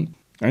وسلم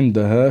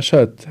عندها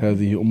شاة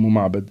هذه أم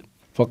معبد،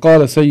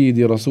 فقال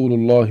سيدي رسول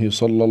الله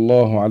صلى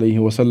الله عليه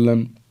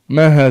وسلم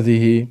ما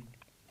هذه؟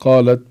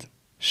 قالت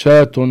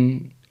شاة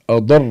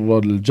أضر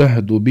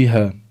الجهد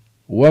بها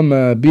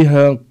وما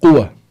بها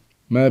قوة،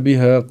 ما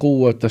بها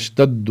قوة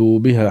تشتد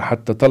بها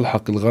حتى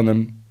تلحق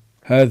الغنم.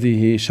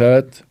 هذه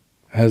شاة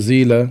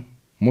هزيلة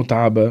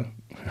متعبة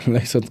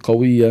ليست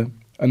قوية.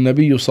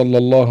 النبي صلى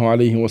الله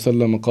عليه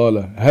وسلم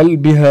قال هل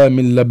بها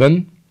من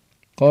لبن؟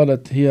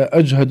 قالت هي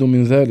أجهد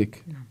من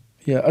ذلك،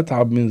 هي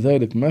أتعب من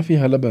ذلك، ما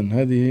فيها لبن،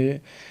 هذه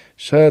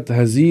شاة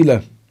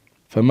هزيلة.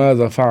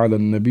 فماذا فعل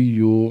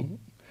النبي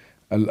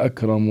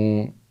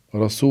الأكرم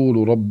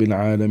رسول رب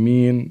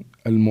العالمين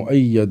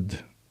المؤيد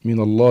من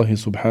الله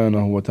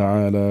سبحانه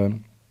وتعالى؟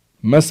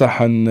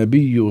 مسح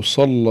النبي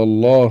صلى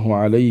الله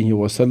عليه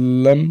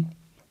وسلم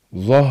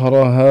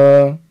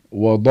ظهرها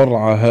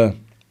وضرعها.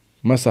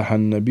 مسح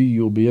النبي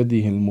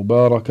بيده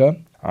المباركة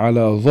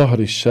على ظهر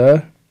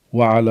الشاة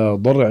وعلى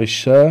ضرع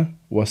الشاة،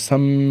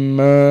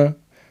 وسمى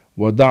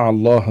ودعا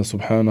الله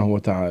سبحانه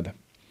وتعالى.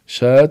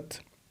 شاة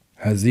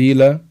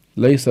هزيلة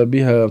ليس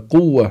بها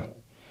قوة،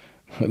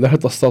 لا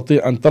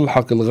تستطيع أن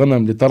تلحق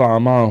الغنم لترعى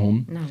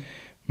معهم،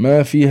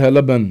 ما فيها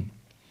لبن.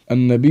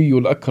 النبي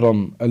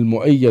الأكرم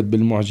المؤيد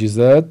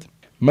بالمعجزات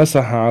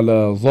مسح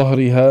على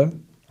ظهرها،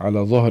 على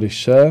ظهر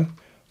الشاة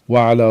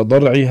وعلى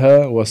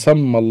ضرعها،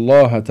 وسمى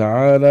الله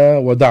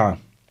تعالى ودعا.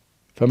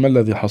 فما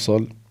الذي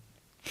حصل؟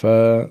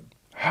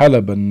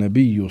 فحلب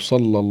النبي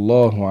صلى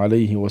الله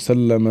عليه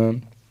وسلم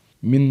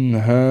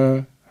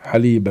منها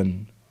حليبا،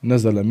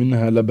 نزل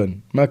منها لبن،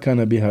 ما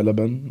كان بها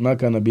لبن، ما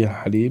كان بها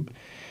حليب،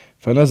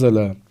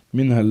 فنزل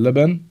منها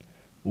اللبن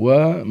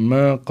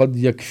وما قد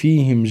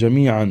يكفيهم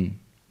جميعا،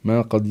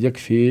 ما قد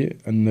يكفي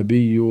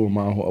النبي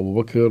ومعه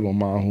أبو بكر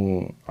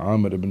ومعه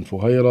عامر بن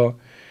فهيرة.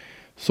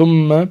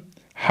 ثم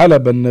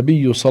حلب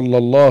النبي صلى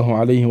الله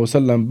عليه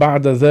وسلم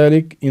بعد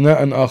ذلك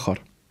إناء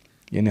آخر،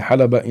 يعني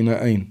حلب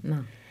إناءين،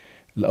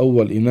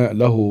 الأول إناء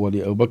له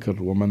ولأبو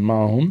بكر ومن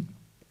معهم،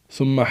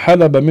 ثم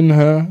حلب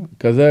منها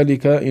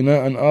كذلك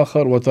إناء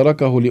آخر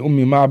وتركه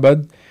لأم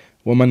معبد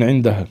ومن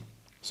عندها.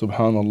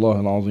 سبحان الله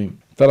العظيم،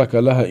 ترك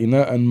لها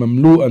إناء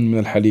مملوءا من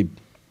الحليب.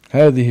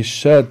 هذه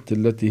الشاة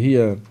التي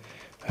هي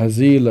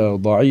هزيلة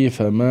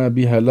ضعيفة، ما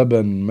بها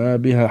لبن، ما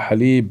بها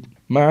حليب،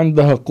 ما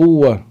عندها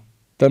قوة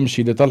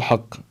تمشي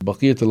لتلحق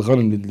بقية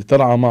الغنم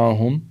لترعى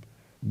معهم،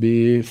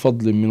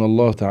 بفضل من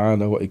الله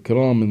تعالى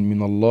وإكرام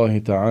من الله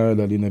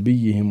تعالى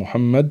لنبيه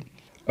محمد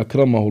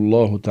أكرمه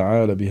الله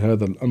تعالى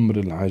بهذا الأمر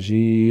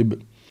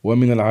العجيب.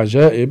 ومن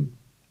العجائب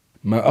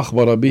ما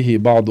أخبر به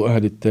بعض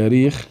أهل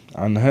التاريخ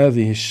عن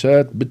هذه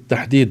الشاة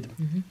بالتحديد.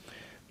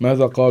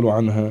 ماذا قالوا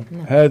عنها؟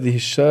 هذه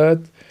الشاة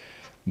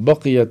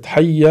بقيت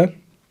حية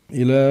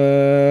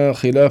إلى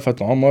خلافة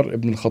عمر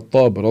بن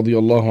الخطاب رضي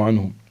الله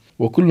عنه،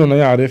 وكلنا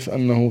يعرف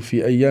أنه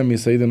في أيام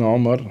سيدنا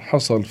عمر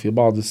حصل في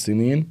بعض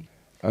السنين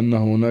أن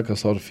هناك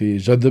صار في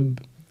جدب،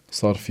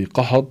 صار في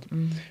قحط،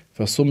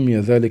 فسمي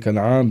ذلك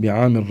العام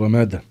بعام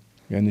الرمادة،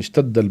 يعني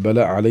اشتد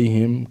البلاء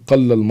عليهم،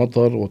 قل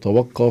المطر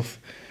وتوقف،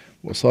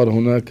 وصار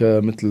هناك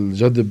مثل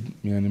جدب،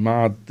 يعني ما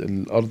عاد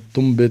الأرض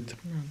تنبت،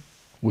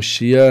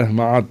 والشياه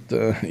ما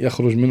عاد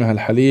يخرج منها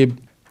الحليب.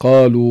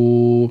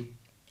 قالوا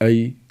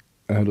أي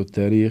أهل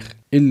التاريخ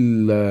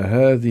إلا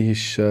هذه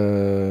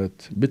الشاة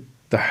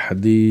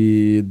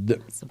بالتحديد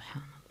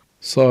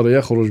صار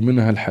يخرج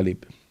منها الحليب،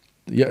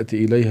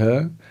 يأتي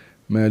إليها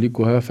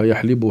مالكها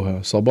فيحلبها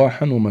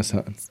صباحا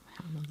ومساء،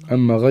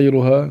 أما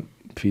غيرها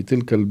في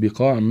تلك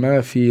البقاع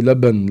ما في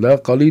لبن لا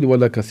قليل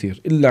ولا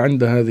كثير إلا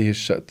عند هذه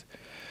الشاة.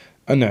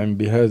 أنعم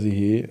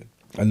بهذه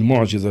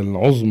المعجزة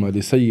العظمى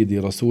لسيد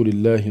رسول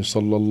الله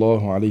صلى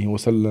الله عليه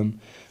وسلم،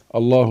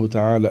 الله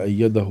تعالى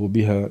أيده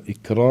بها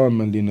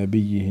إكراما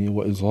لنبيه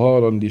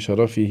وإظهارا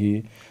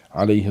لشرفه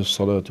عليه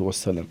الصلاة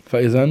والسلام.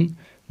 فإذا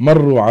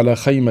مروا على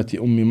خيمة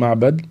أم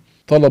معبد،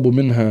 طلبوا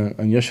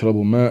منها أن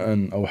يشربوا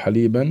ماء أو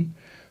حليبا،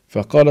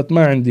 فقالت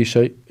ما عندي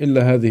شيء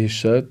إلا هذه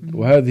الشاة،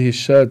 وهذه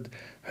الشاة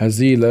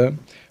هزيلة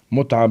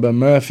متعبة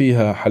ما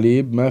فيها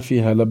حليب ما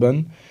فيها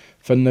لبن.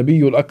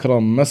 فالنبي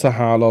الأكرم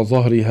مسح على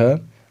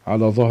ظهرها،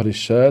 على ظهر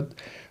الشاة،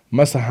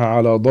 مسح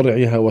على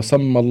ضرعها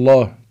وسمى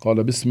الله،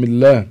 قال بسم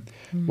الله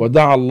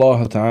ودعا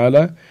الله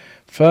تعالى،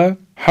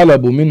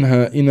 فحلبوا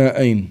منها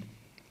إناءين،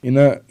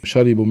 إناء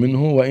شربوا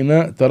منه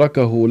وإناء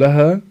تركه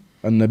لها.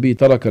 النبي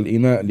ترك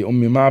الإناء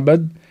لأم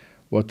معبد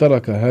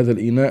وترك هذا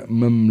الإناء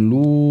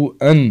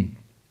مملوءا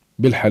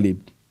بالحليب،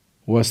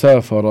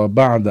 وسافر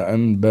بعد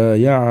أن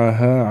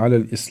بايعها على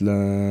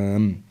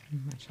الإسلام،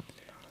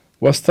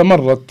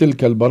 واستمرت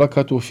تلك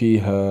البركة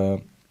فيها.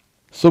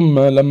 ثم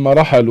لما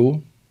رحلوا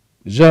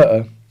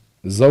جاء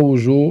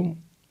زوج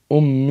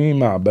أم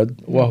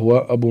معبد وهو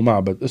أبو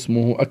معبد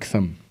اسمه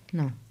أكثم.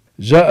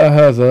 جاء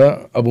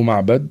هذا أبو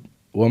معبد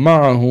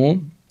ومعه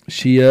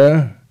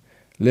شياه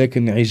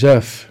لكن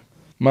عجاف،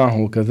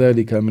 معه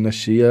كذلك من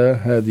الشياه،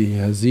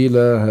 هذه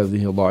هزيلة،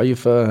 هذه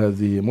ضعيفة،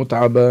 هذه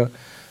متعبة،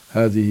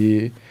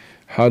 هذه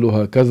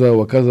حالها كذا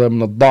وكذا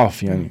من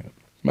الضعف، يعني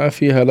ما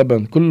فيها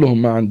لبن،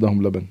 كلهم ما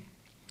عندهم لبن.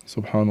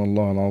 سبحان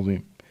الله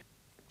العظيم.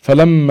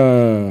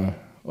 فلما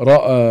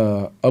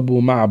رأى أبو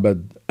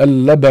معبد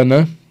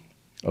اللبن،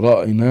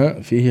 رأى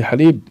إناء فيه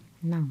حليب،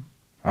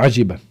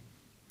 عجب،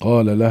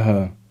 قال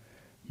لها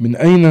من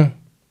أين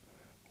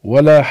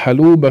ولا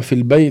حلوب في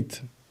البيت؟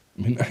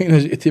 من أين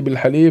جئت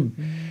بالحليب؟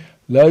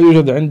 لا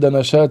يوجد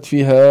عندنا شاة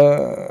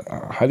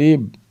فيها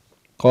حليب.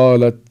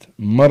 قالت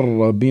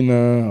مر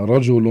بنا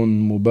رجل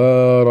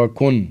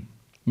مبارك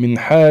من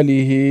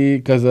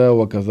حاله كذا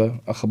وكذا،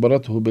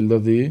 أخبرته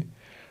بالذي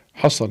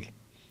حصل.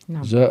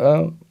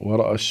 جاء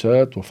ورأى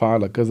الشاة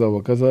وفعل كذا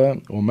وكذا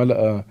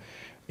وملأ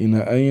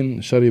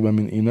إناءين، شرب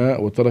من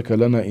إناء وترك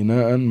لنا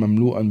إناء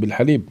مملوءا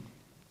بالحليب.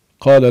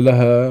 قال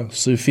لها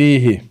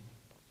صفيه.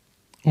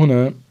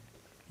 هنا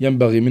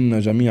ينبغي منا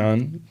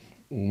جميعا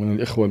ومن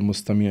الإخوة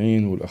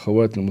المستمعين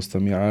والأخوات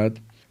المستمعات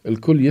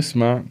الكل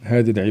يسمع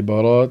هذه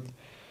العبارات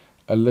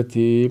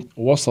التي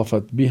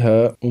وصفت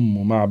بها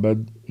أم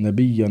معبد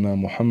نبينا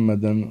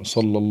محمدا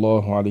صلى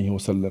الله عليه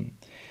وسلم.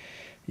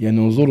 يعني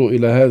انظروا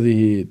إلى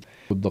هذه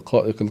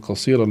الدقائق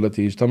القصيرة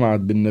التي اجتمعت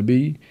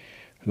بالنبي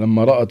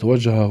لما رأت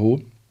وجهه،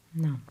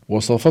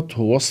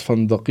 وصفته وصفا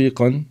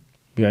دقيقا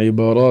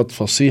بعبارات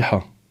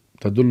فصيحة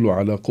تدل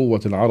على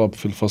قوة العرب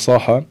في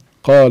الفصاحة.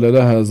 قال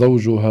لها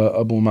زوجها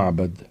أبو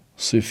معبد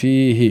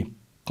صفيه.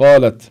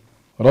 قالت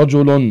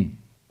رجل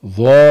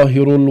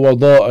ظاهر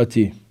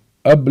الوضاءة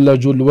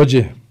أبلج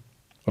الوجه.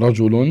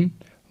 رجل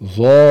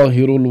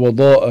ظاهر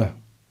الوضاءة،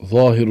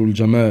 ظاهر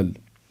الجمال،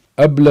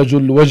 أبلج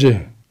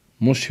الوجه،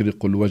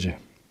 مشرق الوجه،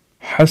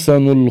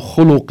 حسن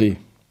الخلق،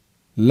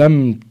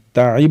 لم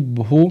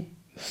تعبه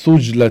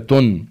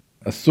ثجلة.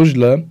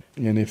 الثجلة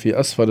يعني في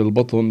أسفل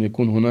البطن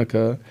يكون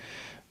هناك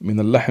من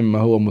اللحم ما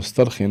هو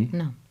مسترخٍ.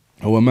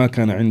 هو ما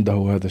كان عنده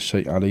هذا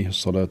الشيء عليه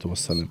الصلاة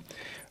والسلام،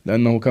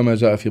 لأنه كما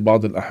جاء في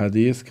بعض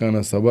الأحاديث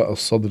كان سواء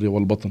الصدر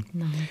والبطن.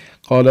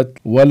 قالت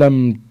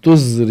ولم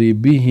تزر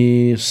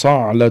به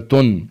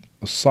صعلة.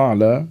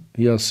 الصعلة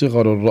هي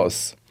صغر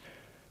الرأس.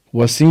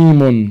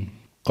 وسيم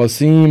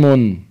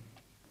قسيم.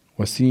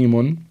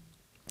 وسيم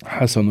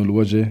حسن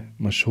الوجه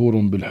مشهور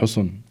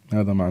بالحسن،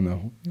 هذا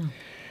معناه.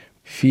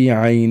 في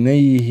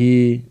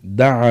عينيه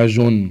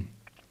دعج،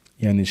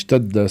 يعني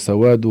اشتد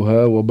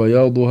سوادها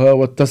وبياضها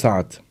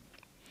واتسعت.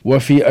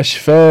 وفي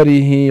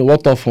أشفاره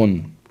وطف.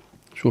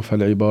 شوف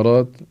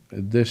هالعبارات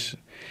قديش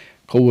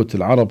قوة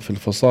العرب في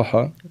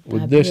الفصاحة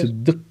وقديش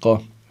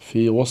الدقة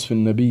في وصف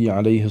النبي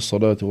عليه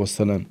الصلاة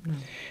والسلام.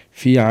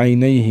 في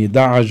عينيه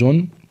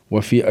دعج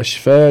وفي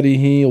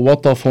أشفاره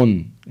وطف،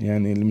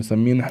 يعني اللي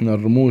مسمين احنا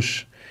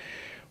الرموش،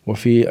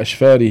 وفي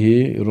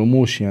أشفاره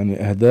رموش يعني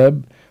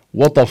أهداب،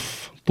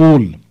 وطف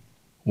طول.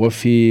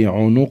 وفي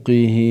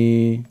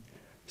عنقه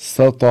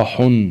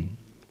سطح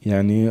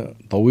يعني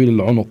طويل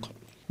العنق.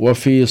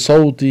 وفي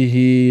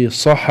صوته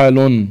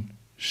صحل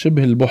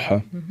شبه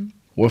البحة.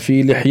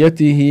 وفي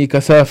لحيته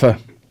كثافة.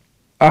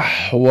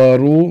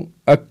 أحور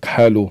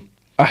أكحل.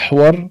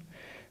 أحور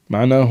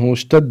معناه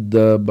اشتد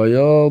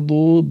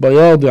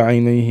بياض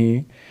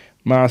عينيه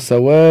مع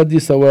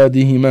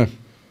سوادهما.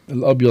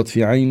 الأبيض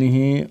في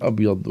عينه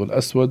أبيض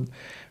والأسود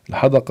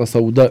الحدقة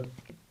سوداء.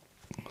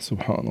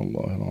 سبحان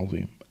الله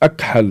العظيم.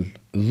 أكحل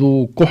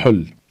ذو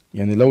كحل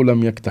يعني لو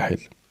لم يكتحل.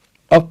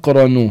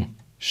 أقرن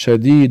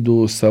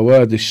شديد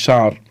سواد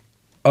الشعر.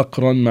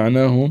 أقرن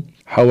معناه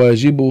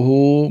حواجبه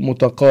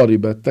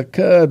متقاربة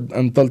تكاد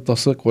أن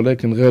تلتصق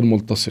ولكن غير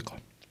ملتصقة.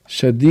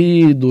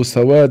 شديد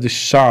سواد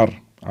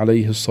الشعر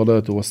عليه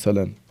الصلاة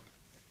والسلام.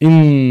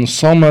 إن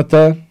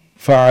صمت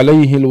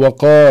فعليه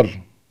الوقار.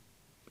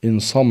 إن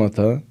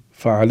صمت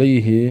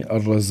فعليه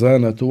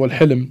الرزانة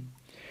والحلم.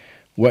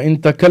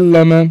 وإن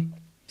تكلم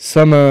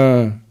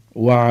سما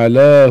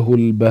وعلاه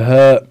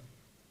البهاء،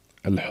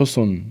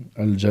 الحسن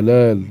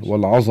الجلال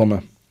والعظمة.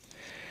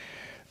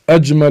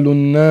 أجمل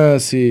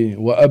الناس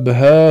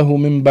وأبهاه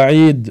من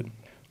بعيد،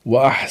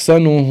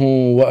 وأحسنه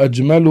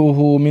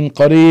وأجمله من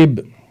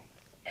قريب.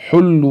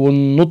 حلو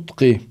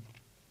النطق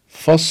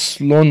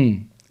فصل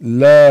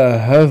لا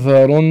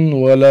هذر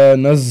ولا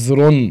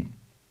نزر،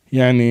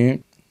 يعني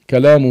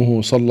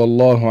كلامه صلى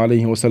الله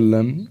عليه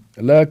وسلم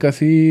لا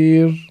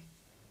كثير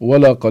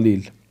ولا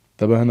قليل.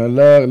 انتبهنا،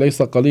 لا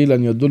ليس قليلا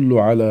يدل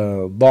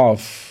على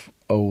ضعف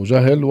أو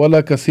جهل،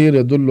 ولا كثير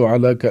يدل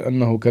على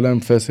كأنه كلام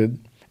فاسد،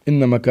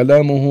 إنما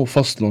كلامه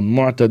فصل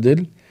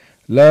معتدل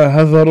لا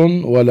هذر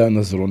ولا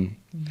نزر.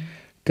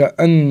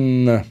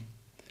 كأن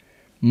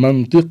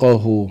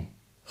منطقه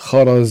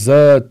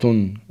خرزات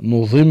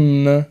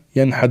نظمن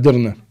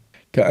ينحدرن.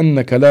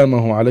 كأن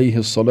كلامه عليه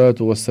الصلاة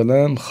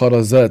والسلام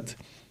خرزات.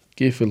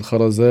 كيف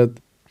الخرزات؟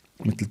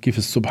 مثل كيف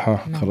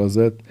السبحة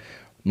خرزات.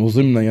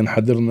 نظمن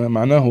ينحدرن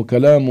معناه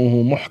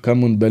كلامه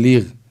محكم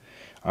بليغ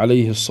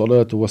عليه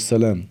الصلاة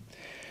والسلام.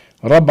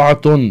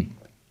 ربعة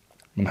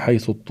من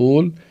حيث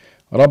الطول،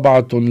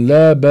 ربعة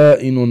لا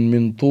بائن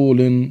من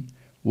طول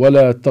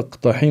ولا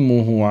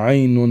تقتحمه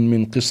عين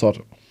من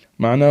قصر،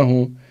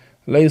 معناه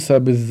ليس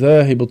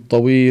بالذاهب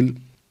الطويل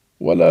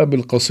ولا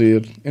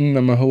بالقصير،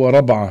 إنما هو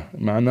ربعة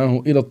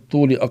معناه إلى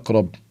الطول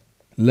أقرب.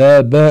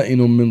 لا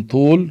بائن من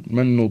طول،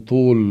 منه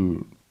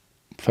طول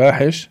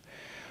فاحش،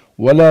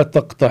 ولا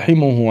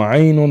تقتحمه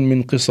عين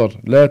من قصر،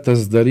 لا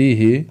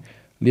تزدريه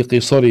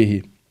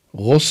لقصره.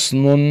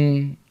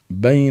 غصن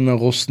بين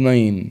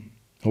غصنين،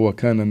 هو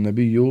كان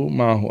النبي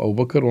معه أبو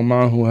بكر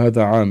ومعه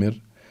هذا عامر،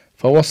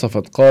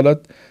 فوصفت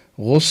قالت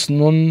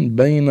غصن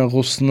بين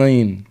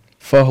غصنين،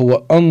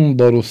 فهو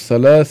أنظر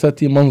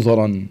الثلاثة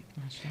منظرا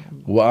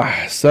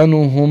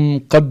وأحسنهم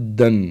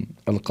قدا.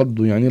 القد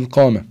يعني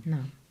القامة.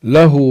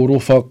 له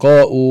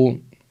رفقاء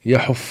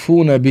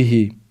يحفون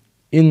به،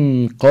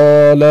 إن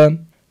قال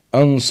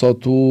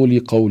أنصتوا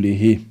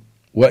لقوله.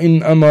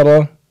 وإن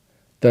أمر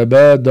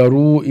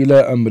تبادروا إلى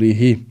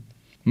أمره.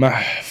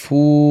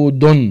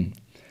 محفود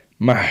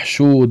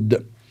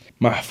محشود.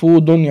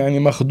 محفود يعني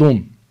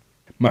مخدوم،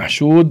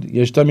 محشود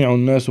يجتمع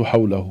الناس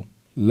حوله.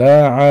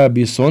 لا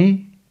عابس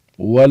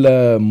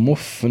ولا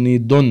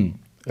مفند.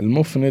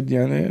 المفند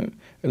يعني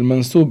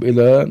المنسوب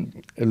إلى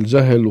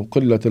الجهل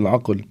وقلة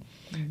العقل،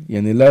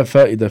 يعني لا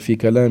فائدة في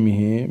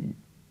كلامه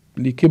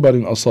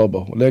لكبر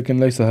أصابه، لكن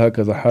ليس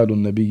هكذا حال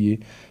النبي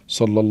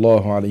صلى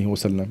الله عليه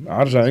وسلم.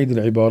 أرجع عيد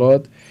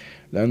العبارات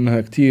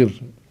لأنها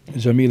كتير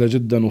جميلة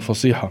جدا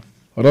وفصيحة.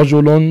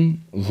 رجل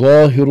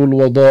ظاهر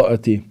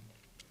الوضاءة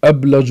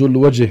أبلج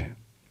الوجه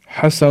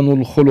حسن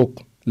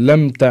الخلق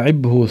لم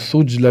تعبه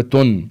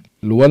ثجلة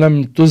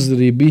ولم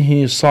تزر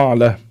به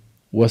صعلة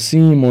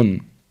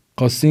وسيم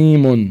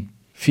قسيم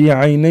في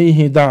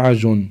عينيه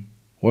دعج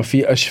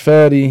وفي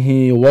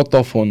أشفاره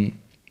وطف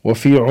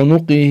وفي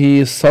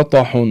عنقه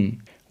سطح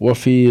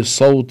وفي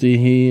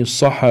صوته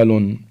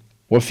صحل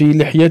وفي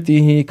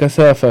لحيته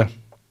كثافة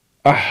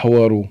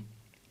أحور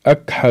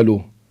أكحل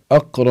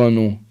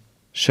أقرن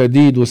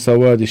شديد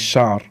سواد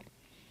الشعر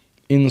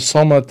إن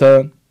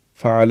صمت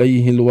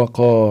فعليه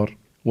الوقار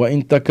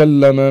وإن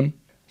تكلم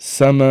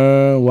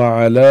سما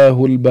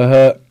وعلاه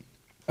البهاء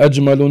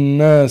أجمل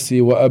الناس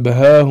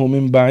وأبهاه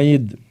من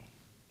بعيد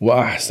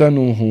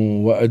وأحسنه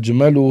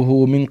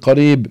وأجمله من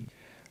قريب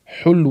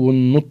حلو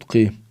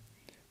النطق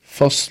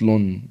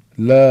فصل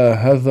لا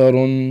هذر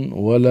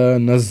ولا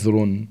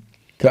نزر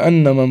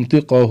كأن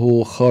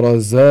منطقه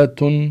خرزات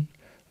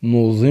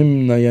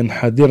نظمن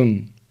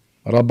ينحدرن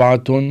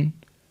ربعة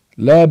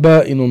لا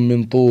بائن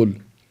من طول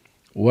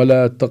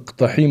ولا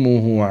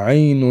تقتحمه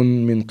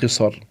عين من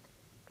قصر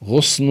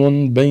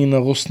غصن بين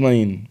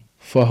غصنين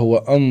فهو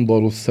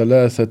أنظر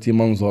الثلاثة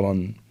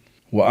منظرا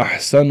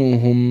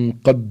وأحسنهم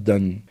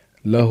قدا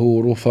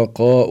له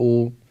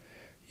رفقاء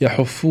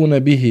يحفون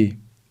به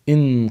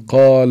إن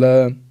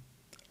قال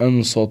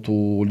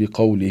أنصتوا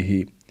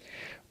لقوله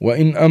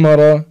وإن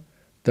أمر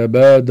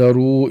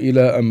تبادروا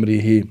إلى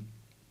أمره.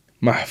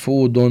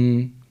 محفود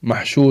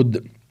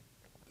محشود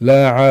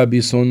لا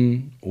عابس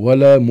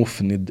ولا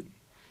مفند.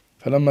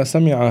 فلما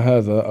سمع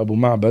هذا أبو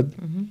معبد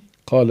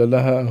قال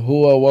لها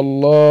هو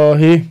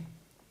والله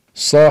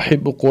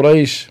صاحب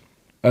قريش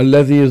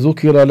الذي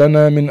ذكر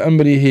لنا من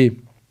أمره،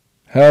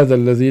 هذا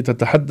الذي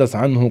تتحدث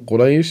عنه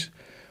قريش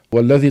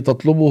والذي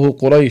تطلبه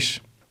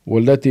قريش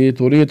والتي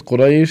تريد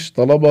قريش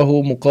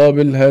طلبه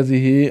مقابل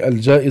هذه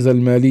الجائزة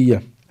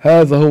المالية،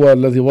 هذا هو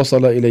الذي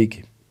وصل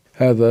إليك.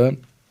 هذا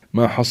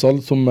ما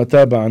حصل. ثم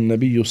تابع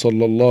النبي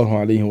صلى الله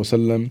عليه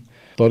وسلم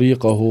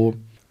طريقه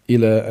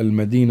إلى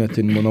المدينة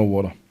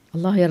المنورة.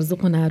 الله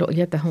يرزقنا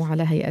رؤيته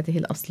على هيئته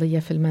الأصلية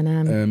في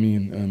المنام.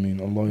 آمين آمين.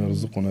 الله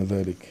يرزقنا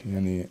ذلك.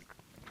 يعني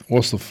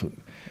وصف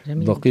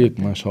دقيق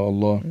جدا. ما شاء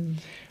الله.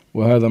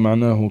 وهذا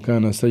معناه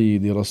كان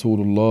سيدي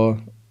رسول الله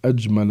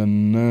أجمل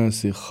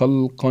الناس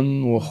خلقا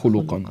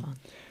وخلقا.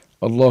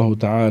 الله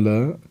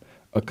تعالى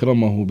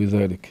أكرمه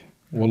بذلك،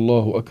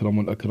 والله أكرم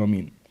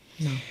الأكرمين.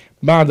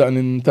 بعد أن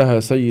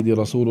انتهى سيدي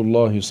رسول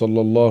الله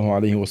صلى الله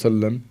عليه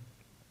وسلم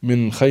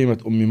من خيمة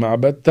أم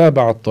معبد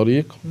تابع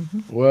الطريق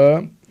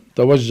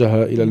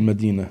وتوجه إلى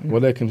المدينة،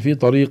 ولكن في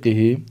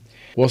طريقه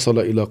وصل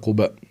إلى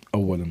قباء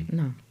أولا.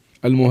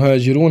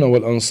 المهاجرون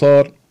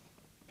والأنصار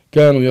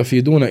كانوا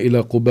يفيدون إلى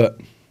قباء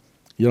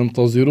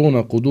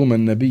ينتظرون قدوم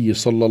النبي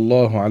صلى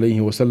الله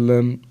عليه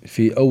وسلم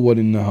في أول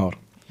النهار.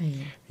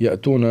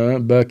 يأتون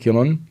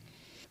باكرا،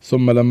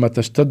 ثم لما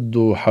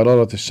تشتد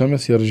حرارة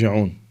الشمس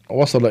يرجعون.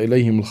 وصل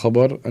إليهم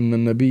الخبر أن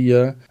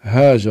النبي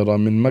هاجر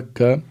من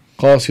مكة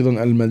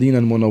قاصدا المدينة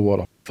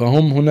المنورة،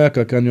 فهم هناك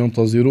كانوا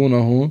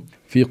ينتظرونه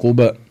في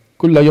قباء،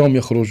 كل يوم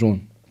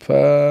يخرجون،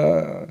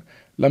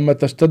 فلما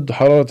تشتد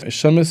حرارة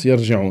الشمس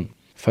يرجعون.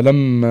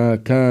 فلما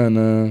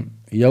كان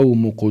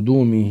يوم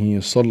قدومه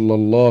صلى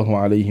الله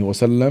عليه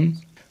وسلم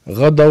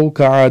غدوا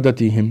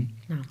كعادتهم،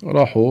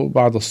 راحوا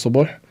بعد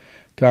الصبح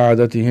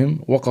كعادتهم،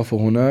 وقفوا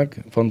هناك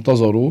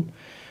فانتظروا.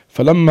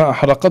 فلما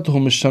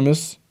أحرقتهم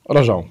الشمس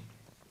رجعوا،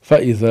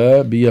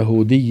 فإذا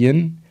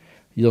بيهودي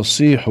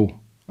يصيح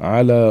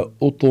على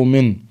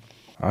أطم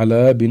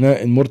على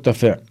بناء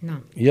مرتفع: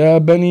 يا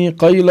بني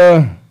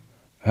قيلة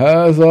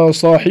هذا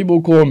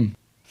صاحبكم.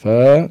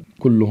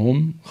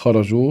 فكلهم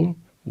خرجوا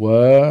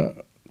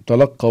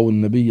وتلقوا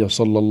النبي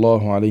صلى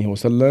الله عليه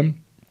وسلم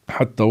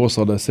حتى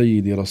وصل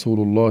سيدي رسول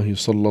الله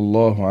صلى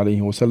الله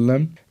عليه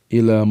وسلم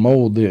إلى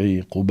موضع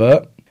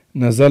قباء،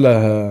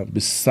 نزلها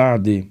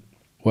بالسعد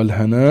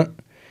والهناء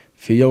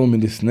في يوم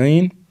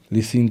الاثنين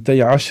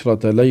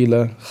ل12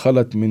 ليلة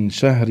خلت من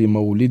شهر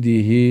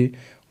مولده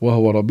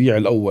وهو ربيع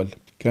الأول.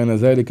 كان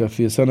ذلك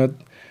في سنة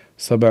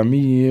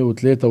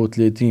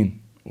 733،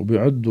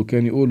 وبيعدوا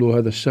كان يقولوا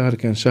هذا الشهر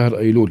كان شهر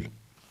أيلول.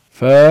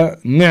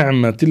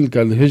 فنعم تلك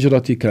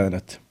الهجرة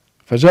كانت.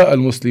 فجاء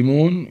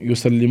المسلمون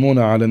يسلمون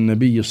على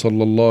النبي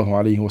صلى الله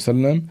عليه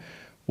وسلم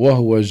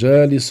وهو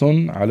جالس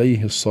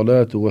عليه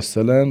الصلاة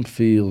والسلام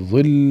في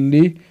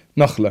ظل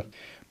نخلة.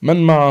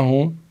 من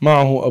معه؟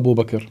 معه أبو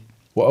بكر،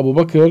 وأبو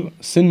بكر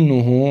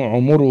سنه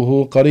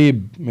عمره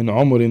قريب من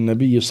عمر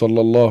النبي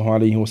صلى الله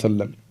عليه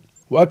وسلم،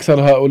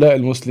 وأكثر هؤلاء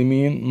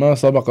المسلمين ما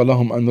سبق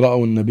لهم أن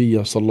رأوا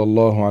النبي صلى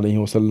الله عليه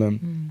وسلم،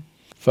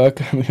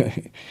 فكان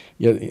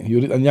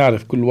يريد أن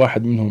يعرف كل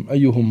واحد منهم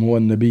أيهم هو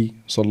النبي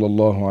صلى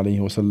الله عليه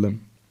وسلم،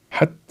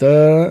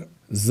 حتى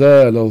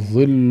زال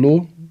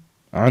الظل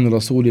عن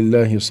رسول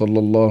الله صلى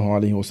الله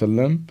عليه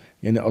وسلم،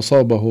 يعني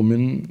أصابه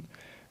من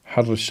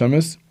حر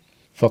الشمس،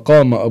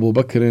 فقام أبو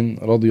بكر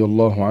رضي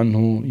الله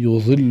عنه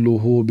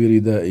يظله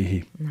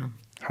بردائه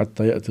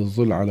حتى يأتي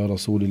الظل على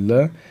رسول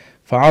الله،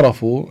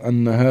 فعرفوا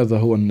أن هذا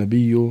هو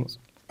النبي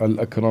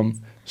الأكرم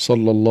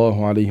صلى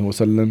الله عليه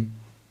وسلم.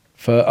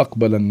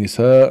 فأقبل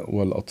النساء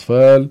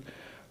والأطفال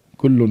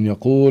كل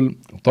يقول: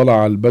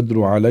 طلع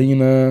البدر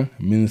علينا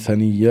من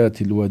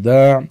ثنيات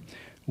الوداع،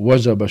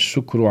 وجب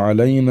الشكر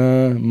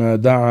علينا ما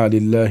دعا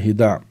لله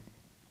دع.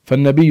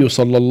 فالنبي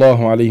صلى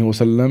الله عليه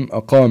وسلم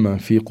أقام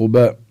في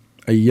قباء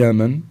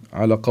أياما،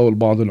 على قول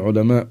بعض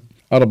العلماء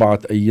 4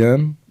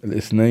 أيام،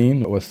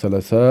 الاثنين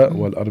والثلاثاء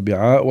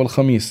والأربعاء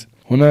والخميس.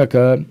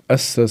 هناك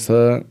أسس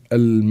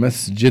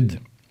المسجد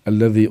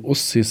الذي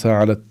أسس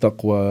على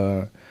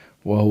التقوى،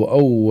 وهو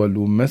أول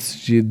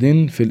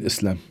مسجد في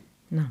الإسلام.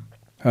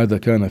 هذا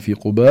كان في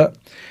قباء.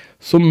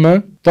 ثم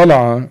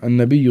طلع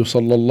النبي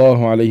صلى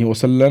الله عليه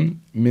وسلم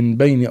من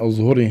بين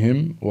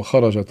أظهرهم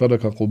وخرج،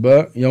 ترك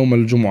قباء يوم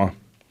الجمعة،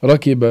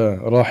 ركب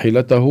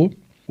راحلته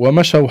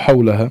ومشوا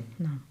حولها،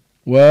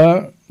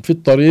 وفي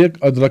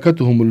الطريق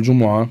أدركتهم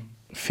الجمعة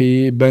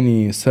في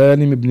بني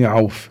سالم بن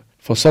عوف،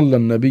 فصلى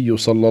النبي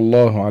صلى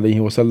الله عليه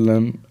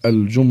وسلم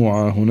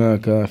الجمعة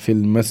هناك في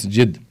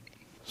المسجد.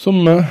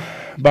 ثم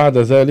بعد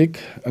ذلك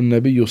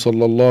النبي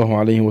صلى الله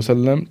عليه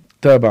وسلم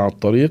تابع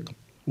الطريق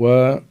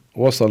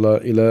ووصل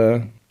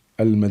إلى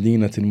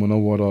المدينة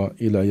المنورة،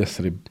 إلى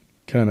يثرب،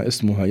 كان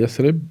اسمها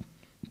يثرب،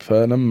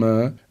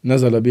 فلما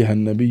نزل بها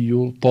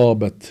النبي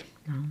طابت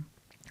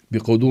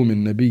بقدوم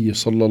النبي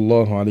صلى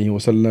الله عليه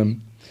وسلم،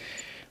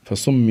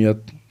 فسميت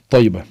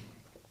طيبة.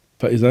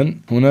 فإذا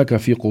هناك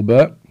في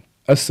قباء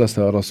أسس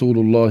رسول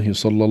الله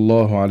صلى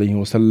الله عليه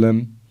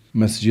وسلم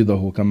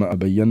مسجده كما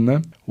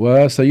بينا.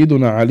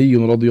 وسيدنا علي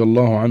رضي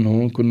الله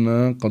عنه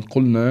كنا قد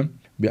قلنا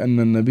بأن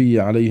النبي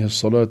عليه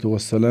الصلاة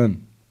والسلام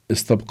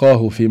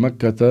استبقاه في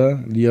مكة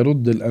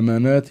ليرد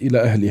الأمانات إلى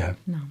أهلها.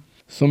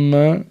 ثم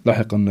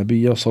لحق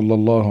النبي صلى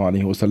الله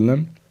عليه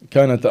وسلم،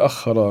 كان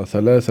تأخر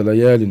 3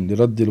 ليال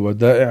لرد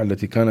الودائع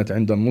التي كانت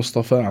عند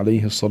المصطفى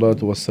عليه الصلاة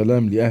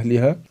والسلام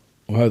لأهلها،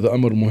 وهذا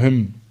أمر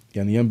مهم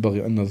يعني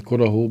ينبغي أن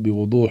نذكره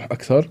بوضوح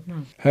أكثر.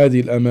 هذه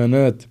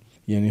الأمانات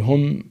يعني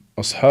هم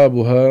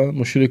أصحابها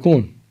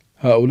مشركون،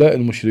 هؤلاء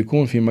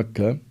المشركون في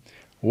مكة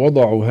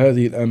وضعوا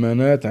هذه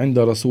الأمانات عند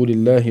رسول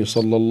الله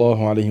صلى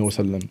الله عليه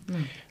وسلم،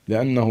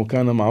 لأنه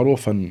كان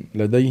معروفا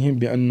لديهم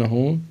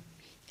بأنه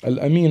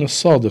الأمين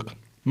الصادق.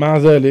 مع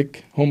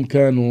ذلك هم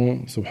كانوا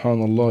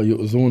سبحان الله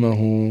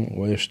يؤذونه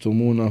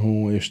ويشتمونه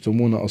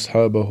ويشتمون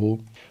أصحابه،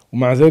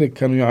 ومع ذلك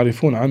كانوا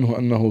يعرفون عنه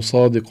أنه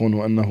صادق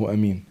وأنه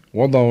أمين.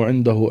 وضعوا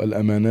عنده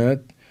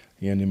الأمانات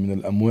يعني من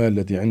الأموال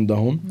التي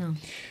عندهم،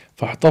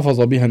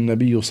 فاحتفظ بها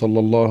النبي صلى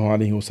الله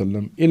عليه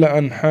وسلم إلى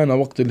أن حان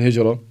وقت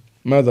الهجرة.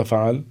 ماذا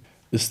فعل؟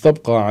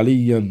 استبقى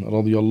عليا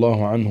رضي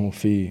الله عنه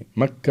في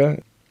مكة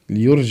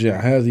ليرجع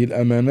هذه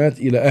الأمانات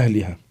إلى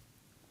أهلها،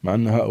 مع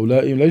أن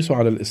هؤلاء ليسوا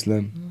على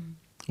الإسلام،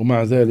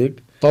 ومع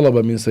ذلك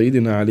طلب من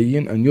سيدنا علي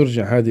أن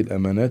يرجع هذه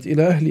الأمانات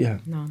إلى أهلها.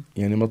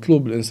 يعني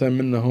مطلوب الإنسان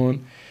منا هون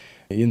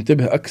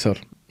ينتبه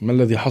أكثر ما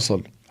الذي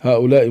حصل.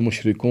 هؤلاء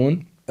مشركون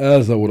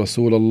آذوا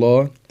رسول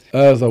الله،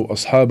 آذوا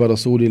أصحاب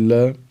رسول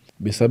الله،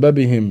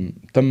 بسببهم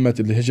تمت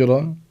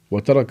الهجرة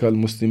وترك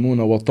المسلمون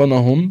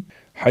وطنهم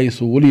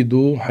حيث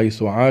ولدوا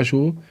حيث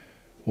عاشوا،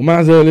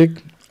 ومع ذلك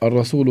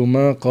الرسول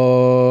ما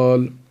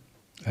قال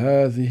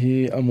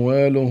هذه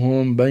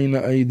أموالهم بين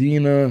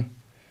أيدينا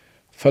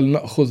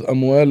فلنأخذ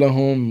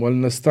أموالهم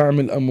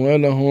ولنستعمل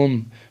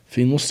أموالهم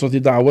في نصرة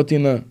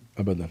دعوتنا،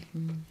 أبدا.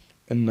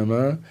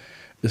 إنما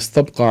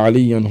استبقى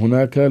عليا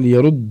هناك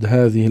ليرد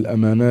هذه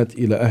الأمانات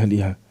إلى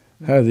أهلها.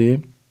 هذه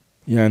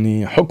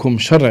يعني حكم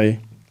شرعي،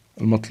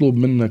 المطلوب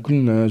منا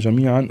كلنا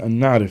جميعا أن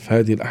نعرف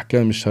هذه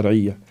الأحكام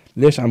الشرعية.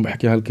 ليش عم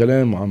بحكي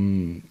هالكلام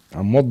وعم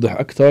موضح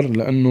أكثر؟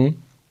 لأنه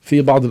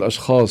في بعض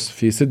الأشخاص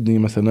في سيدني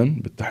مثلا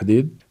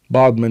بالتحديد،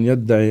 بعض من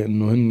يدعي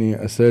أنه هن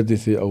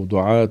أساتذة أو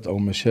دعاة أو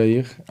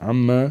مشايخ،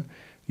 عما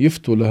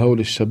يفتوا لهول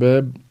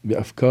الشباب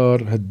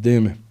بأفكار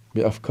هدامة،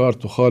 بأفكار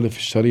تخالف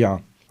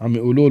الشريعة. عم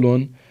يقولوا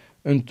لهم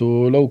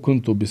أنتوا لو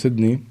كنتوا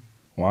بسيدني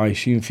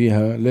وعايشين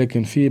فيها،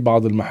 لكن في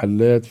بعض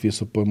المحلات، في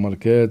سوبر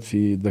ماركات،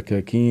 في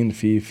دكاكين،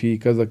 في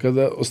كذا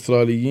كذا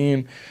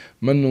أستراليين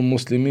منهم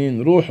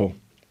مسلمين، روحوا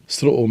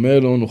اسرقوا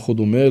مالهم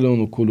وخذوا مالهم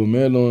وكلوا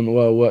مالهم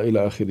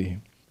وإلى آخره.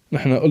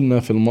 نحن قلنا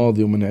في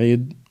الماضي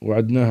ومنعيد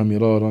وعدناها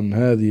مرارا،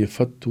 هذه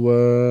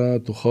فتوى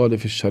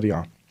تخالف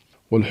الشريعة،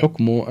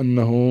 والحكم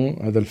أنه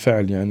هذا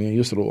الفعل يعني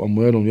يسرقوا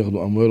أموالهم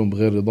ياخذوا أموالهم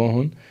بغير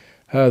رضاهم،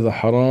 هذا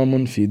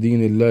حرام في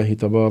دين الله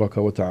تبارك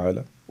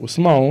وتعالى.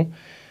 واسمعوا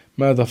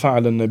ماذا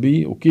فعل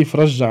النبي وكيف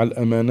رجع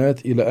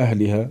الأمانات إلى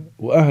أهلها،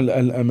 وأهل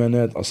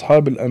الأمانات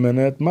أصحاب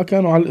الأمانات ما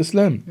كانوا على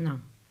الإسلام.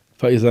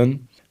 فإذا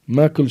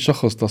ما كل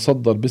شخص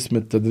تصدر باسم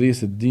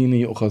التدريس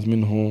الديني يؤخذ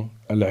منه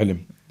العلم.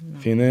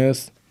 في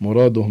ناس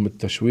مرادهم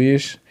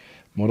التشويش،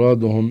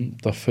 مرادهم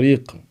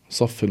تفريق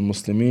صف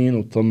المسلمين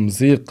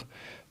وتمزيق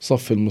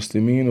صف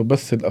المسلمين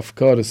وبث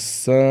الأفكار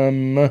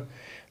السامة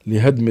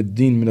لهدم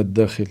الدين من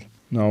الداخل.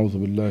 نعوذ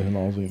بالله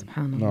العظيم،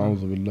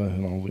 نعوذ بالله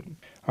العظيم.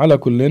 على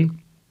كل،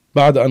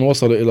 بعد أن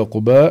وصل إلى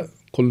قباء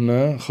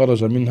قلنا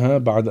خرج منها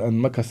بعد أن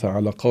مكث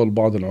على قول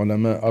بعض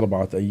العلماء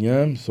 4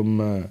 أيام،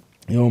 ثم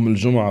يوم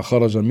الجمعة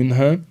خرج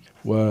منها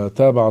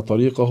وتابع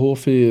طريقه.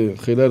 في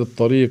خلال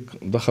الطريق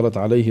دخلت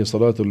عليه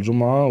صلاة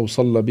الجمعة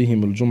وصلى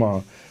بهم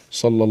الجمعة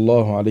صلى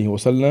الله عليه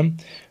وسلم.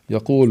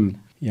 يقول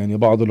يعني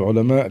بعض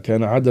العلماء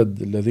كان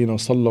عدد الذين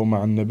صلوا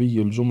مع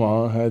النبي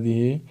الجمعة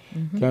هذه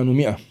كانوا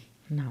 100.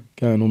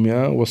 كانوا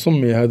 100،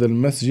 وسمي هذا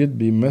المسجد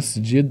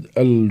بمسجد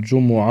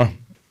الجمعة.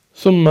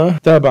 ثم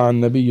تابع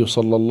النبي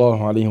صلى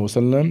الله عليه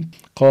وسلم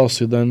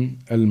قاصدا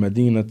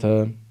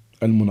المدينة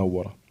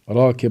المنورة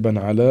راكبا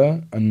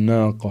على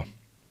الناقة،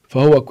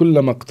 فهو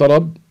كلما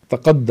اقترب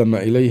تقدم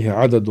إليه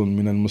عدد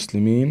من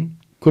المسلمين،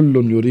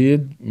 كل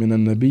يريد من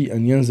النبي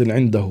أن ينزل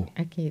عنده.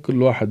 أكيد.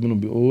 كل واحد منهم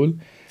بيقول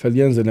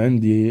فلينزل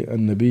عندي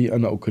النبي،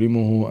 أنا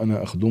أكرمه،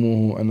 أنا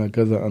أخدمه، أنا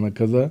كذا أنا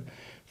كذا.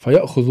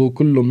 فيأخذ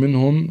كل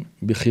منهم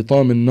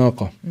بخطام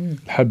الناقة،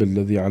 الحبل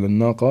الذي على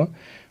الناقة،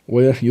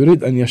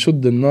 ويريد أن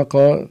يشد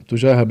الناقة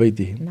تجاه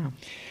بيته.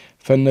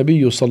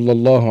 فالنبي صلى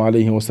الله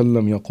عليه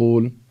وسلم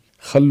يقول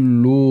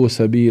خلوا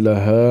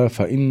سبيلها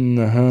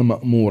فإنها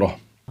مأمورة،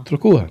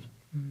 اتركوها.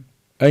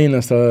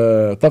 أين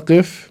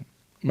ستقف؟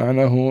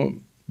 معناه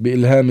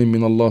بإلهام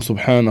من الله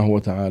سبحانه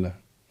وتعالى،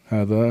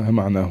 هذا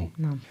معناه.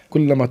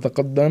 كلما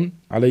تقدم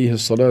عليه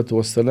الصلاة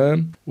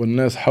والسلام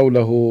والناس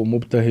حوله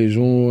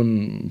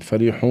مبتهجون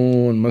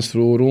فرحون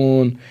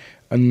مسرورون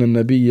أن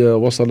النبي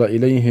وصل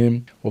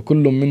إليهم،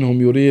 وكل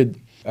منهم يريد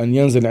أن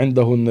ينزل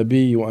عنده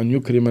النبي وأن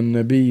يكرم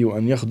النبي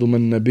وأن يخدم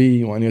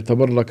النبي وأن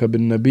يتبرك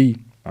بالنبي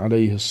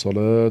عليه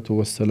الصلاة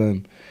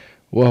والسلام،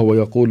 وهو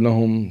يقول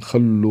لهم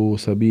خلوا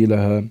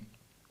سبيلها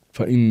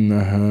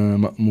فإنها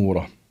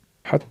مأمورة،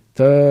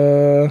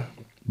 حتى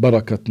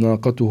بركت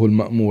ناقته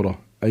المأمورة،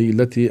 أي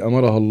التي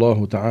أمرها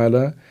الله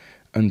تعالى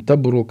أن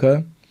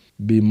تبرك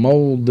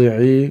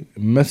بموضع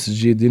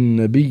مسجد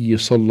النبي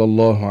صلى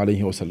الله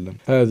عليه وسلم.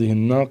 هذه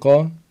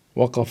الناقة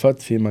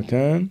وقفت في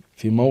مكان،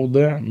 في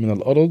موضع من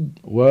الأرض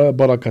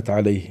وبركت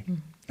عليه.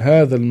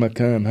 هذا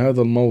المكان،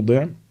 هذا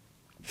الموضع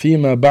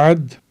فيما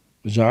بعد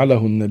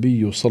جعله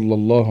النبي صلى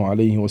الله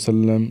عليه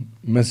وسلم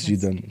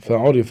مسجدا،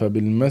 فعرف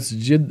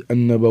بالمسجد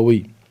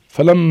النبوي.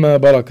 فلما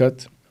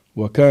بركت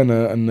وكان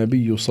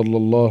النبي صلى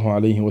الله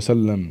عليه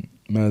وسلم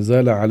ما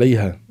زال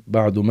عليها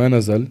بعد ما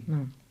نزل،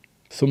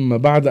 ثم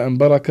بعد أن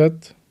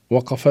بركت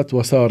وقفت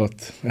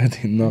وسارت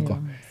هذه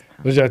الناقة،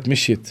 رجعت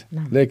مشيت،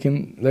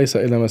 لكن ليس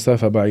إلى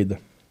مسافة بعيدة.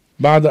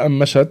 بعد أن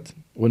مشت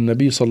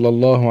والنبي صلى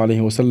الله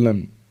عليه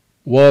وسلم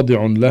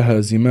واضع لها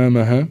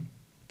زمامها،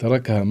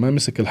 تركها، ما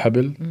مسك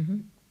الحبل،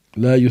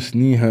 لا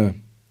يثنيها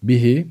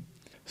به.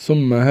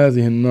 ثم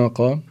هذه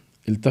الناقة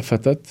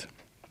التفتت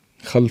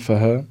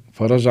خلفها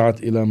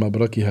فرجعت إلى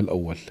مبركها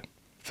الأول،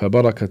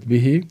 فبركت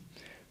به،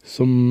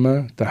 ثم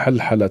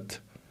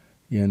تحلحلت،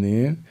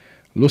 يعني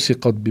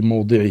لصقت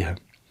بموضعها،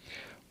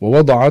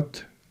 ووضعت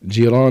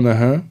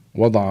جيرانها،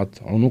 وضعت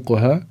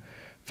عنقها،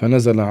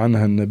 فنزل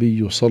عنها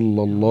النبي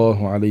صلى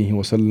الله عليه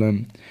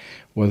وسلم،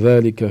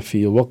 وذلك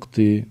في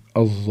وقت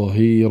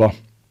الظهيرة.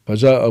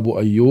 فجاء أبو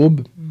أيوب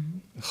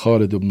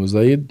خالد بن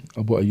زيد،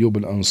 أبو أيوب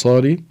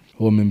الأنصاري،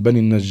 هو من بني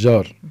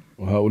النجار،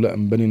 وهؤلاء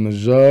من بني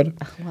النجار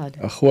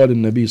أخوال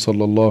النبي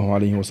صلى الله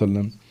عليه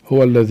وسلم،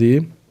 هو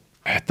الذي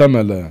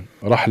احتمل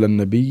رحل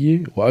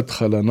النبي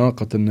وأدخل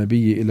ناقة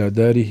النبي إلى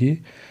داره،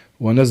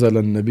 ونزل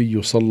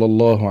النبي صلى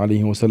الله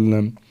عليه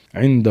وسلم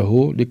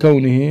عنده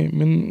لكونه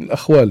من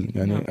الأخوال،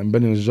 يعني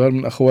بني النجار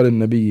من أخوال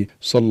النبي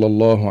صلى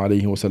الله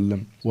عليه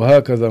وسلم.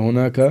 وهكذا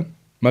هناك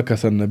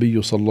مكث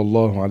النبي صلى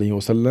الله عليه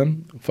وسلم،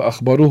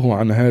 فأخبروه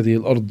عن هذه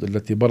الأرض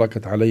التي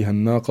بركت عليها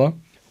الناقة،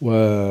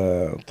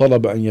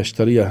 وطلب أن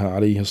يشتريها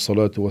عليه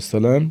الصلاة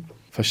والسلام،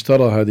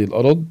 فاشترى هذه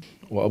الأرض.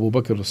 وأبو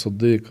بكر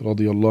الصديق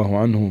رضي الله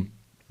عنه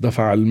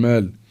دفع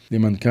المال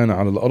لمن كان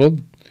على الأرض،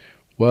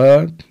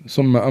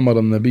 ثم أمر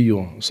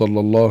النبي صلى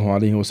الله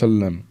عليه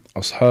وسلم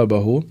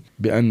أصحابه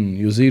بأن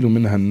يزيلوا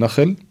منها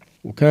النخل.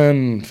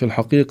 وكان في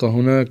الحقيقة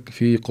هناك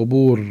في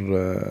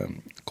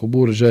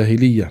قبور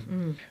جاهلية،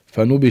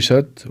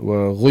 فنبشت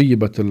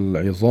وغيبت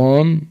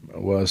العظام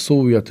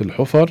وسويت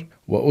الحفر،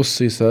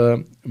 وأسس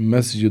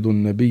مسجد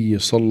النبي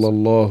صلى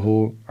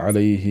الله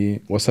عليه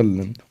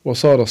وسلم،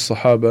 وصار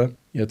الصحابة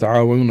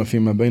يتعاونون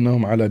فيما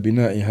بينهم على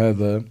بناء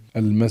هذا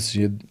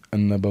المسجد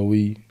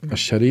النبوي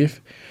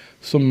الشريف.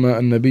 ثم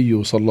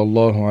النبي صلى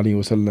الله عليه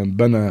وسلم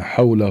بنى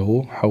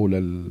حوله، حول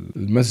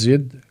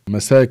المسجد،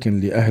 مساكن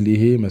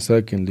لأهله،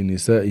 مساكن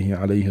لنسائه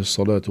عليه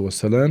الصلاة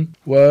والسلام،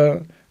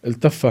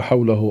 والتف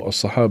حوله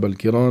الصحابة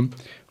الكرام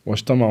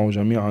واجتمعوا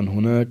جميعا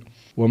هناك،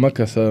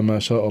 ومكث ما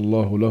شاء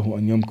الله له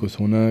أن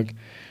يمكث هناك.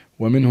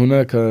 ومن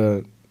هناك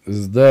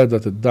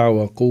ازدادت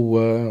الدعوة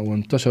قوة،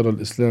 وانتشر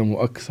الإسلام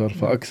أكثر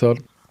فأكثر،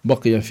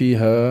 بقي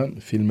فيها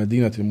في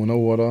المدينة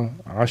المنورة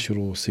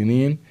 10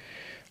 سنين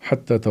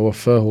حتى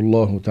توفاه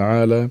الله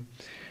تعالى،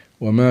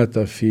 ومات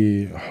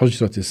في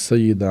حجرة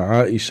السيدة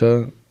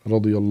عائشة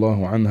رضي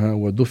الله عنها،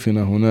 ودفن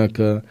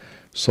هناك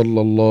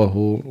صلى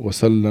الله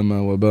وسلم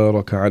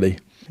وبارك عليه.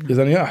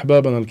 إذن يا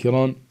أحبابنا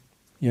الكرام،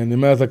 يعني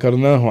ما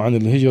ذكرناه عن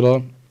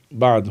الهجرة،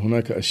 بعد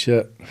هناك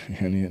أشياء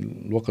يعني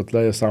الوقت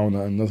لا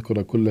يسعنا أن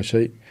نذكر كل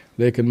شيء،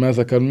 لكن ما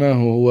ذكرناه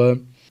هو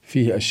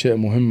فيه أشياء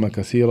مهمة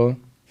كثيرة،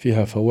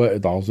 فيها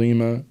فوائد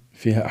عظيمة،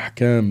 فيها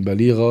أحكام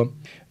بليغة.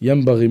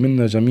 ينبغي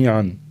منا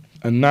جميعا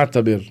أن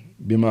نعتبر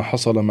بما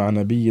حصل مع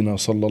نبينا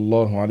صلى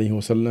الله عليه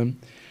وسلم،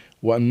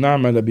 وأن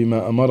نعمل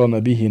بما أمرنا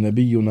به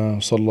نبينا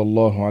صلى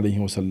الله عليه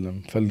وسلم.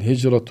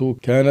 فالهجرة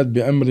كانت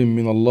بأمر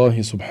من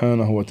الله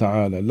سبحانه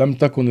وتعالى، لم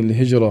تكن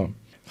الهجرة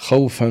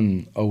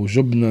خوفا أو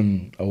جبنا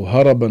أو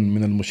هربا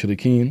من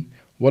المشركين،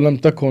 ولم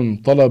تكن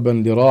طلبا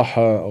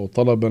لراحة أو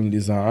طلبا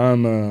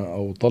لزعامة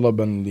أو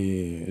طلبا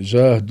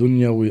لجاه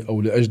دنيوي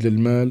أو لأجل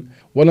المال،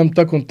 ولم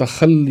تكن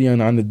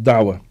تخليا عن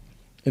الدعوة،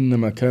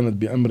 إنما كانت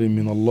بأمر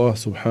من الله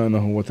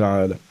سبحانه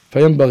وتعالى.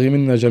 فينبغي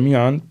منا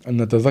جميعا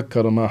أن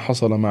نتذكر ما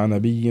حصل مع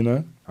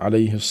نبينا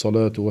عليه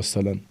الصلاة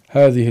والسلام.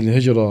 هذه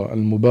الهجرة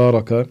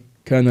المباركة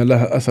كان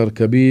لها أثر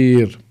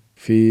كبير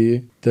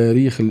في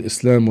تاريخ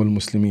الإسلام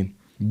والمسلمين.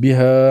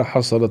 بها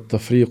حصل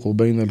التفريق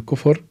بين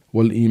الكفر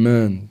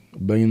والإيمان،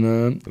 بين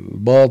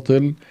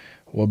الباطل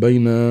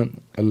وبين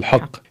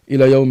الحق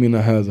إلى يومنا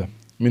هذا.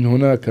 من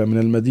هناك من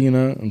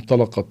المدينة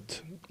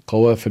انطلقت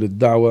قوافل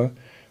الدعوة،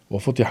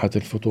 وفتحت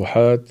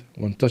الفتوحات،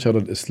 وانتشر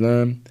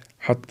الإسلام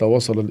حتى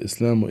وصل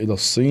الإسلام إلى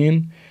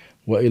الصين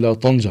وإلى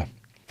طنجة.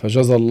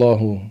 فجزى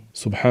الله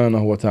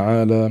سبحانه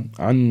وتعالى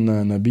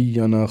عنا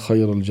نبينا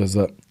خير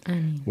الجزاء،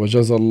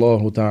 وجزى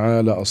الله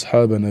تعالى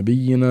أصحاب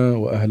نبينا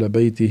وأهل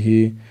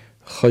بيته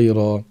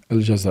خير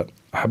الجزاء.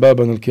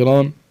 أحبابنا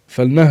الكرام،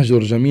 فلنهجر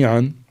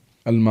جميعا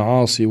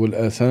المعاصي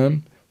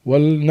والآثام،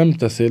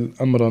 ولنمتثل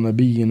أمر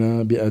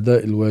نبينا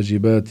بأداء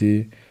الواجبات،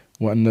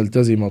 وأن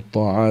نلتزم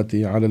الطاعات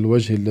على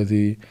الوجه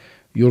الذي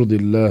يرضي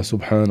الله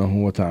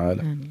سبحانه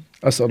وتعالى.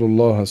 أسأل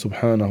الله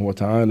سبحانه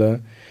وتعالى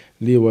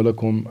لي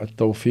ولكم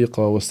التوفيق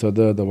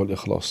والسداد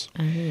والإخلاص.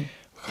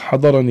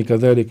 حضرني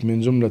كذلك من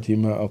جملة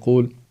ما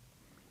أقول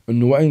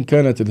أنه وإن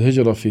كانت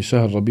الهجرة في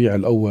شهر ربيع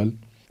الأول،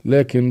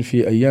 لكن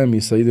في أيام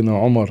سيدنا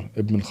عمر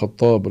بن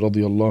الخطاب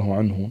رضي الله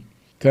عنه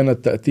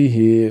كانت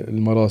تأتيه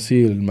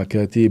المراسيل،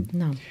 المكاتيب،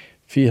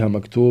 فيها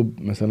مكتوب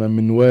مثلا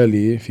من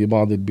والي في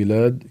بعض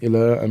البلاد إلى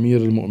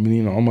أمير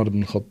المؤمنين عمر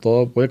بن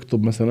الخطاب،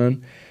 ويكتب مثلا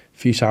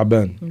في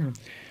شعبان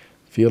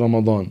في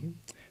رمضان.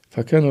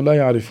 فكانوا لا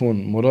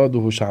يعرفون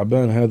مراده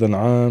شعبان هذا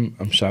العام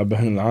أم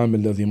شعبان العام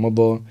الذي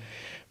مضى،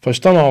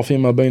 فاجتمعوا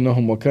فيما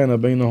بينهم، وكان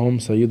بينهم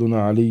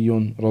سيدنا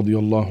علي رضي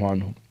الله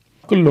عنه.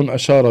 كل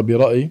أشار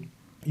برأي،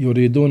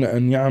 يريدون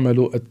أن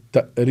يعملوا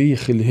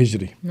التأريخ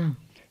الهجري،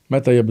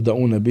 متى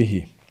يبدأون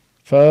به.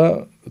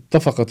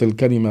 فاتفقت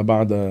الكلمة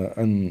بعد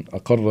أن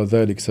أقر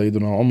ذلك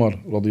سيدنا عمر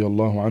رضي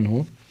الله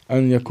عنه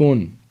أن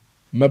يكون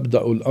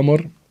مبدأ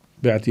الأمر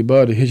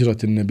باعتبار هجرة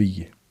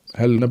النبي.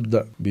 هل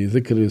نبدأ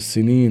بذكر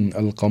السنين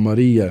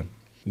القمرية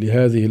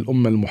لهذه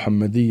الأمة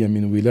المحمدية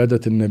من ولادة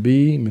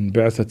النبي، من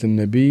بعثة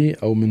النبي،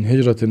 أو من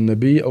هجرة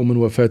النبي، أو من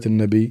وفاة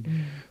النبي؟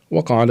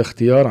 وقع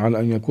الاختيار على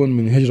أن يكون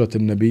من هجرة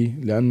النبي،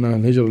 لأنها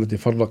الهجرة التي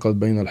فرقت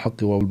بين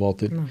الحق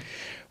والباطل.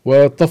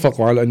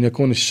 واتفقوا على أن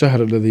يكون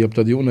الشهر الذي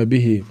يبتدئون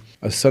به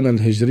السنة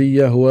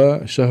الهجرية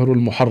هو شهر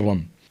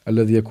المحرم،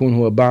 الذي يكون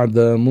هو بعد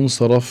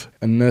منصرف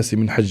الناس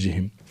من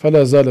حجهم.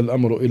 فلا زال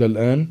الأمر إلى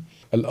الآن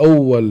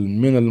الأول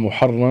من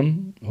المحرم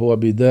هو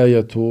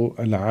بداية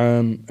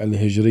العام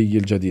الهجري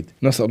الجديد.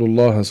 نسأل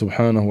الله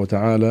سبحانه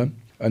وتعالى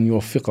أن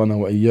يوفقنا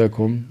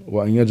وإياكم،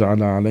 وأن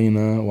يجعل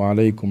علينا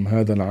وعليكم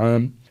هذا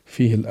العام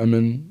فيه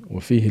الأمن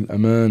وفيه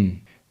الأمان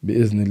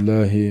بإذن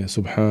الله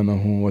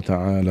سبحانه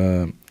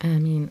وتعالى.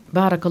 آمين.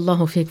 بارك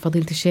الله فيك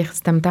فضيلة الشيخ،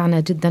 استمتعنا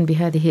جدا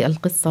بهذه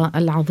القصة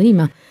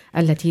العظيمة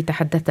التي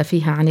تحدثت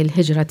فيها عن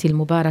الهجرة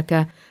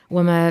المباركة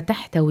وما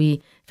تحتوي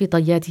في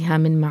طياتها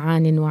من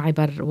معان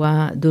وعبر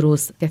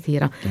ودروس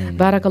كثيرة. آمين.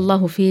 بارك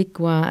الله فيك،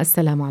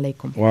 والسلام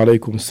عليكم.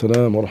 وعليكم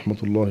السلام ورحمة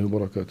الله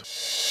وبركاته.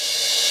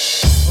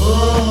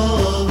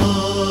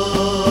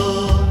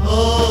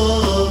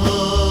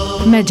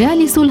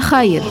 مجالس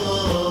الخير،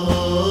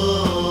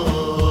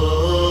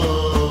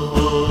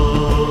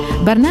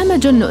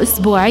 برنامج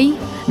أسبوعي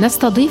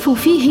نستضيف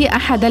فيه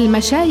أحد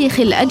المشايخ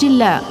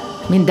الأجلاء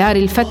من دار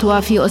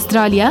الفتوى في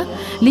أستراليا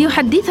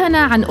ليحدثنا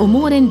عن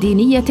أمور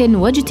دينية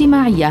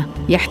واجتماعية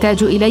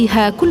يحتاج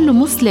إليها كل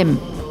مسلم.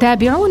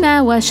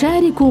 تابعونا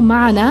وشاركوا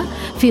معنا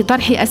في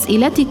طرح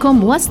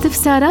أسئلتكم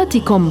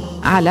واستفساراتكم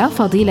على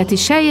فضيلة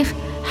الشيخ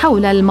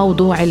حول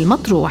الموضوع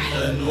المطروح.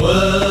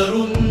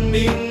 أنوار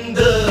من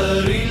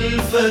دار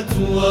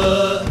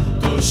الفتوى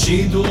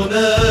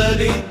ترشدنا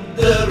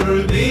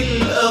للدرب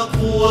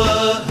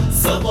الأقوى،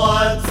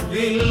 سطعت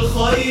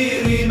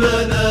بالخير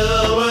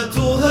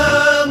منارتها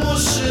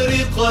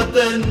مشرقة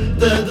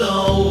تدعو